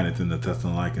noble-minded than the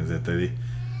Thessalonians, that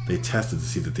they tested to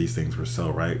see that these things were so,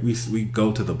 right? We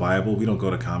go to the Bible. We don't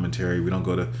go to commentary. We don't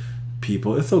go to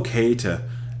people. It's okay to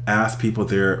ask people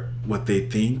what they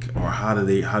think, or how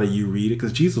do you read it?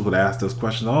 Because Jesus would ask those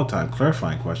questions all the time,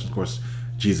 clarifying questions. Of course,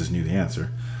 Jesus knew the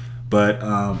answer. But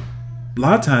a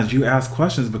lot of times you ask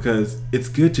questions because it's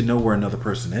good to know where another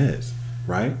person is,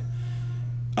 right?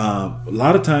 A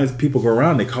lot of times people go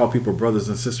around, they call people brothers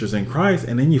and sisters in Christ,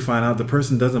 and then you find out the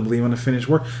person doesn't believe in the finished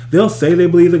work. They'll say they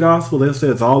believe the gospel. They'll say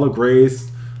it's all of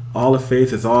grace, all of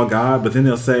faith, it's all God. But then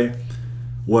they'll say,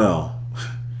 well,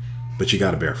 but you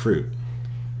got to bear fruit.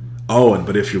 Oh,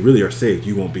 but if you really are saved,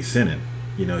 you won't be sinning.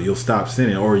 You'll stop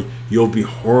sinning, or you'll be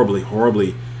horribly,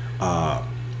 horribly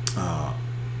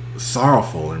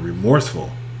sorrowful and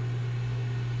remorseful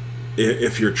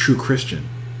if you're a true Christian.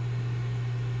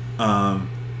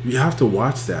 You have to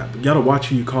watch that. You got to watch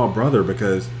who you call brother,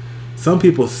 because some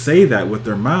people say that with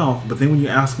their mouth, but then when you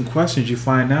ask them questions, you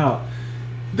find out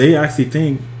they actually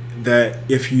think that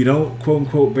if you don't quote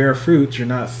unquote bear fruit, you're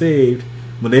not saved.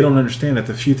 When they don't understand that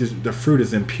the fruit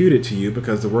is imputed to you,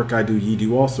 because the work I do, ye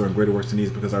do also, and greater works than these,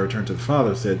 because I return to the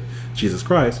Father, said Jesus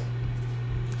Christ.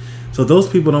 So those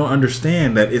people don't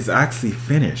understand that it's actually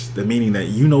finished. The meaning that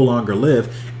you no longer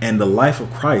live, and the life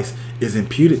of Christ is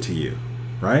imputed to you,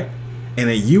 right? And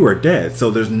that you are dead.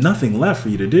 So there's nothing left for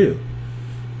you to do,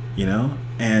 you know.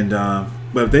 And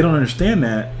but if they don't understand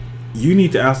that, you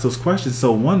need to ask those questions.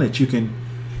 So one, that you can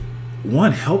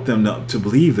help them to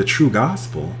believe the true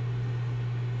gospel.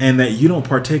 And that you don't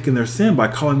partake in their sin by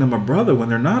calling them a brother when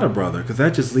they're not a brother, because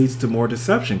that just leads to more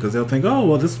deception. Because they'll think, oh,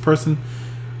 well, this person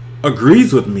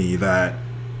agrees with me that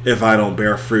if I don't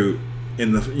bear fruit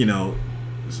in the, you know,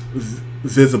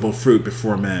 visible fruit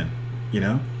before men, you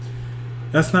know,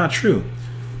 that's not true.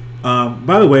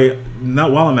 By the way,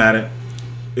 not while I'm at it,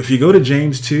 if you go to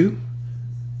James 2,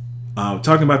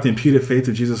 talking about the imputed faith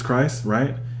of Jesus Christ,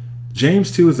 right?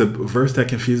 James 2 is a verse that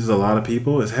confuses a lot of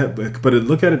people. But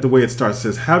look at it the way it starts. It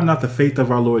says, have not the faith of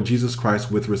our Lord Jesus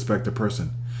Christ with respect to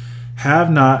person.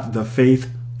 Have not the faith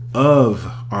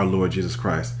of our Lord Jesus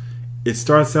Christ. It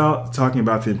starts out talking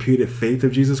about the imputed faith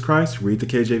of Jesus Christ. Read the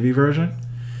KJV version.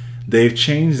 They've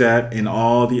changed that in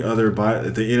all the other,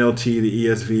 the NLT, the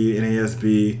ESV,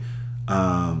 NASB,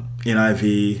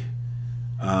 NIV,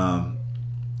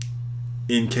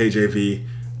 in KJV.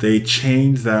 They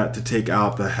changed that to take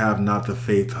out the have not the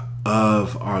faith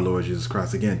of our Lord Jesus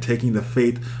Christ. Again, taking the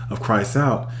faith of Christ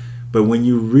out. But when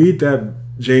you read that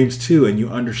James 2 and you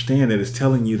understand that it's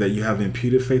telling you that you have the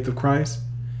imputed faith of Christ,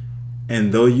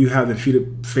 and though you have the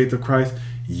imputed faith of Christ,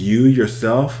 you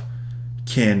yourself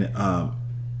can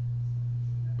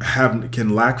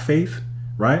lack faith,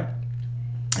 right?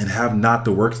 And have not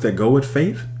the works that go with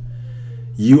faith.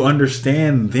 You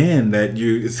understand then that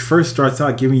it first starts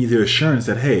out giving you the assurance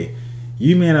that, hey,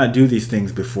 you may not do these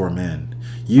things before men.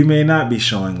 You may not be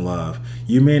showing love.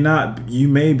 You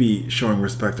may be showing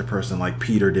respect to person like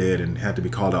Peter did and had to be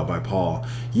called out by Paul.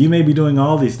 You may be doing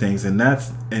all these things,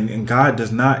 and God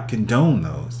does not condone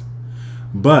those.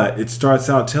 But it starts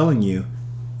out telling you,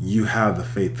 you have the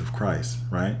faith of Christ,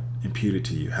 right? Imputed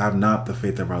to you. Have not the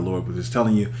faith of our Lord, which is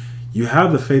telling you, you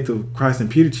have the faith of Christ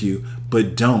imputed to you,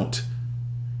 but don't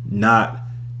not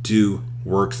do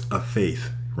works of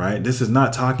faith, right? This is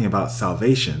not talking about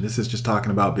salvation. This is just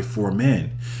talking about before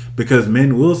men, because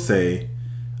men will say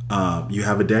you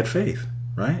have a dead faith,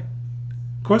 right?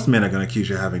 Of course, men are going to accuse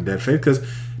you of having dead faith, because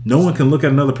no one can look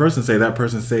at another person and say that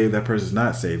person's saved, that person's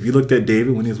not saved. You looked at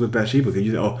David when he was with Bathsheba, could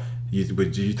you say, oh, do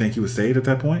you think he was saved at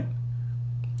that point?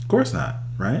 Of course not,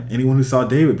 right? Anyone who saw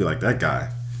David would be like, that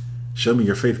guy, show me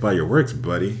your faith by your works,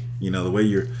 buddy. You know, the way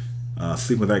you're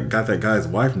sleeping with got that guy's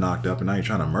wife knocked up, and now you're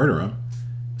trying to murder him.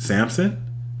 Samson,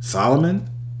 Solomon,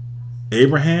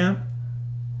 Abraham,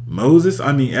 Moses.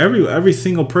 I mean, every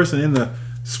single person in the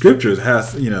scriptures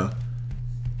has, you know.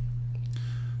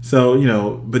 So, you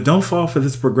know, but don't fall for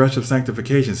this progressive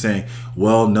sanctification saying,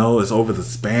 well, no, it's over the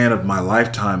span of my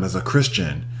lifetime as a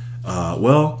Christian.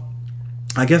 Well,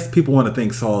 I guess people want to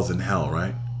think Saul's in hell,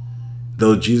 right?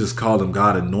 Though Jesus called him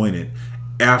God anointed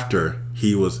after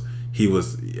he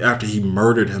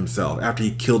murdered himself, after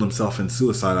he killed himself in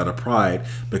suicide out of pride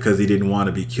because he didn't want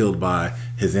to be killed by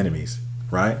his enemies,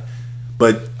 right?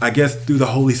 But I guess through the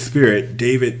Holy Spirit,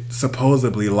 David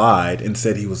supposedly lied and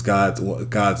said he was God's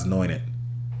anointed,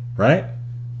 right?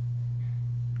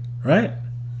 Right?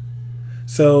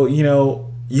 So, you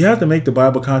know, you have to make the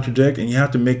Bible contradict, and you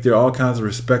have to make there all kinds of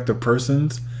respective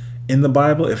persons in the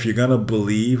Bible if you're going to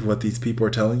believe what these people are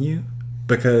telling you,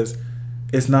 because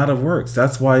it's not of works.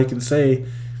 That's why you can say,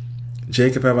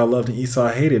 Jacob have I loved and Esau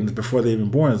I hated before they even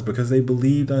born. It's because they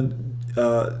believed on,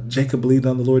 Jacob believed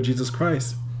on the Lord Jesus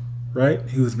Christ, right?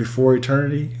 He was before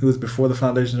eternity. He was before the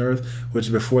foundation of earth, which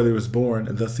is before they was born.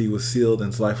 And thus he was sealed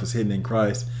and his life was hidden in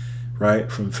Christ, right?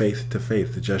 From faith to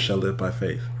faith. The just shall live by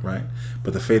faith, right?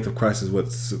 But the faith of Christ is what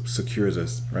secures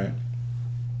us, right?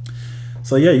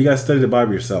 So yeah, you got to study the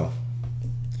Bible yourself.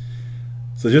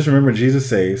 So just remember, Jesus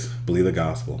saves, believe the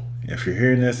gospel. If you're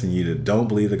hearing this and you don't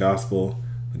believe the gospel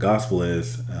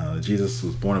is Jesus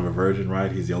was born of a virgin,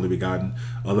 right? He's the only begotten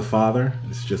of the Father.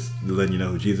 It's just letting you know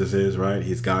who Jesus is, right?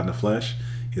 He's God in the flesh.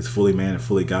 He's fully man and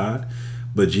fully God.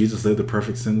 But Jesus lived a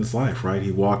perfect sinless life, right?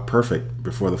 He walked perfect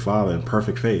before the Father in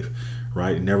perfect faith,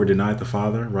 right? He never denied the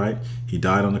Father, right? He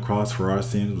died on the cross for our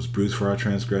sins, was bruised for our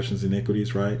transgressions and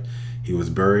iniquities, right? He was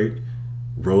buried,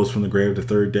 rose from the grave the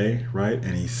third day, right?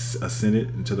 And he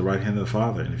ascended into the right hand of the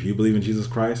Father. And if you believe in Jesus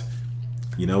Christ,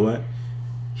 you know what?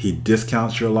 He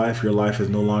discounts your life. Your life is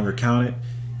no longer counted.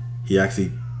 He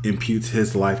actually imputes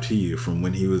his life to you from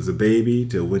when he was a baby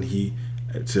to when he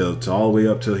to all the way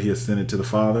up till he ascended to the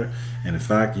Father. And in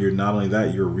fact, you're not only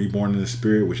that, you're reborn in the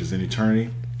Spirit, which is in eternity,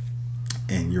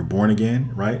 and you're born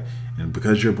again, right? And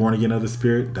because you're born again of the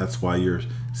Spirit, that's why you're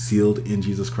sealed in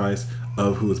Jesus Christ,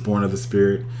 of who was born of the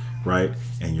Spirit, right?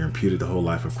 And you're imputed the whole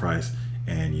life of Christ,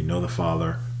 and you know the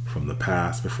Father from the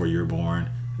past, before you were born,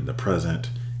 in the present,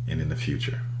 and in the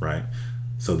future, right?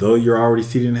 So though you're already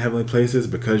seated in heavenly places,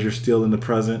 because you're still in the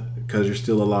present, because you're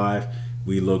still alive,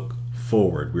 we look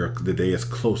forward. The day is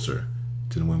closer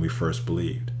to when we first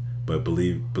believed. But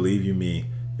believe you me,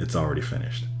 it's already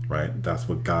finished, right? That's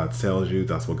what God tells you.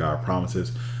 That's what God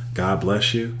promises. God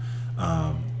bless you.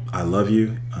 I love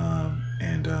you.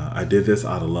 And I did this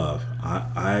out of love.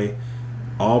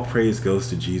 All praise goes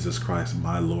to Jesus Christ,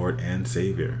 my Lord and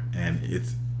Savior. And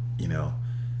it's,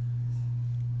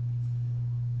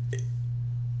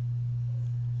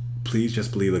 please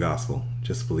just believe the gospel.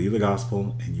 Just believe the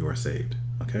gospel and you are saved.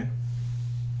 Okay?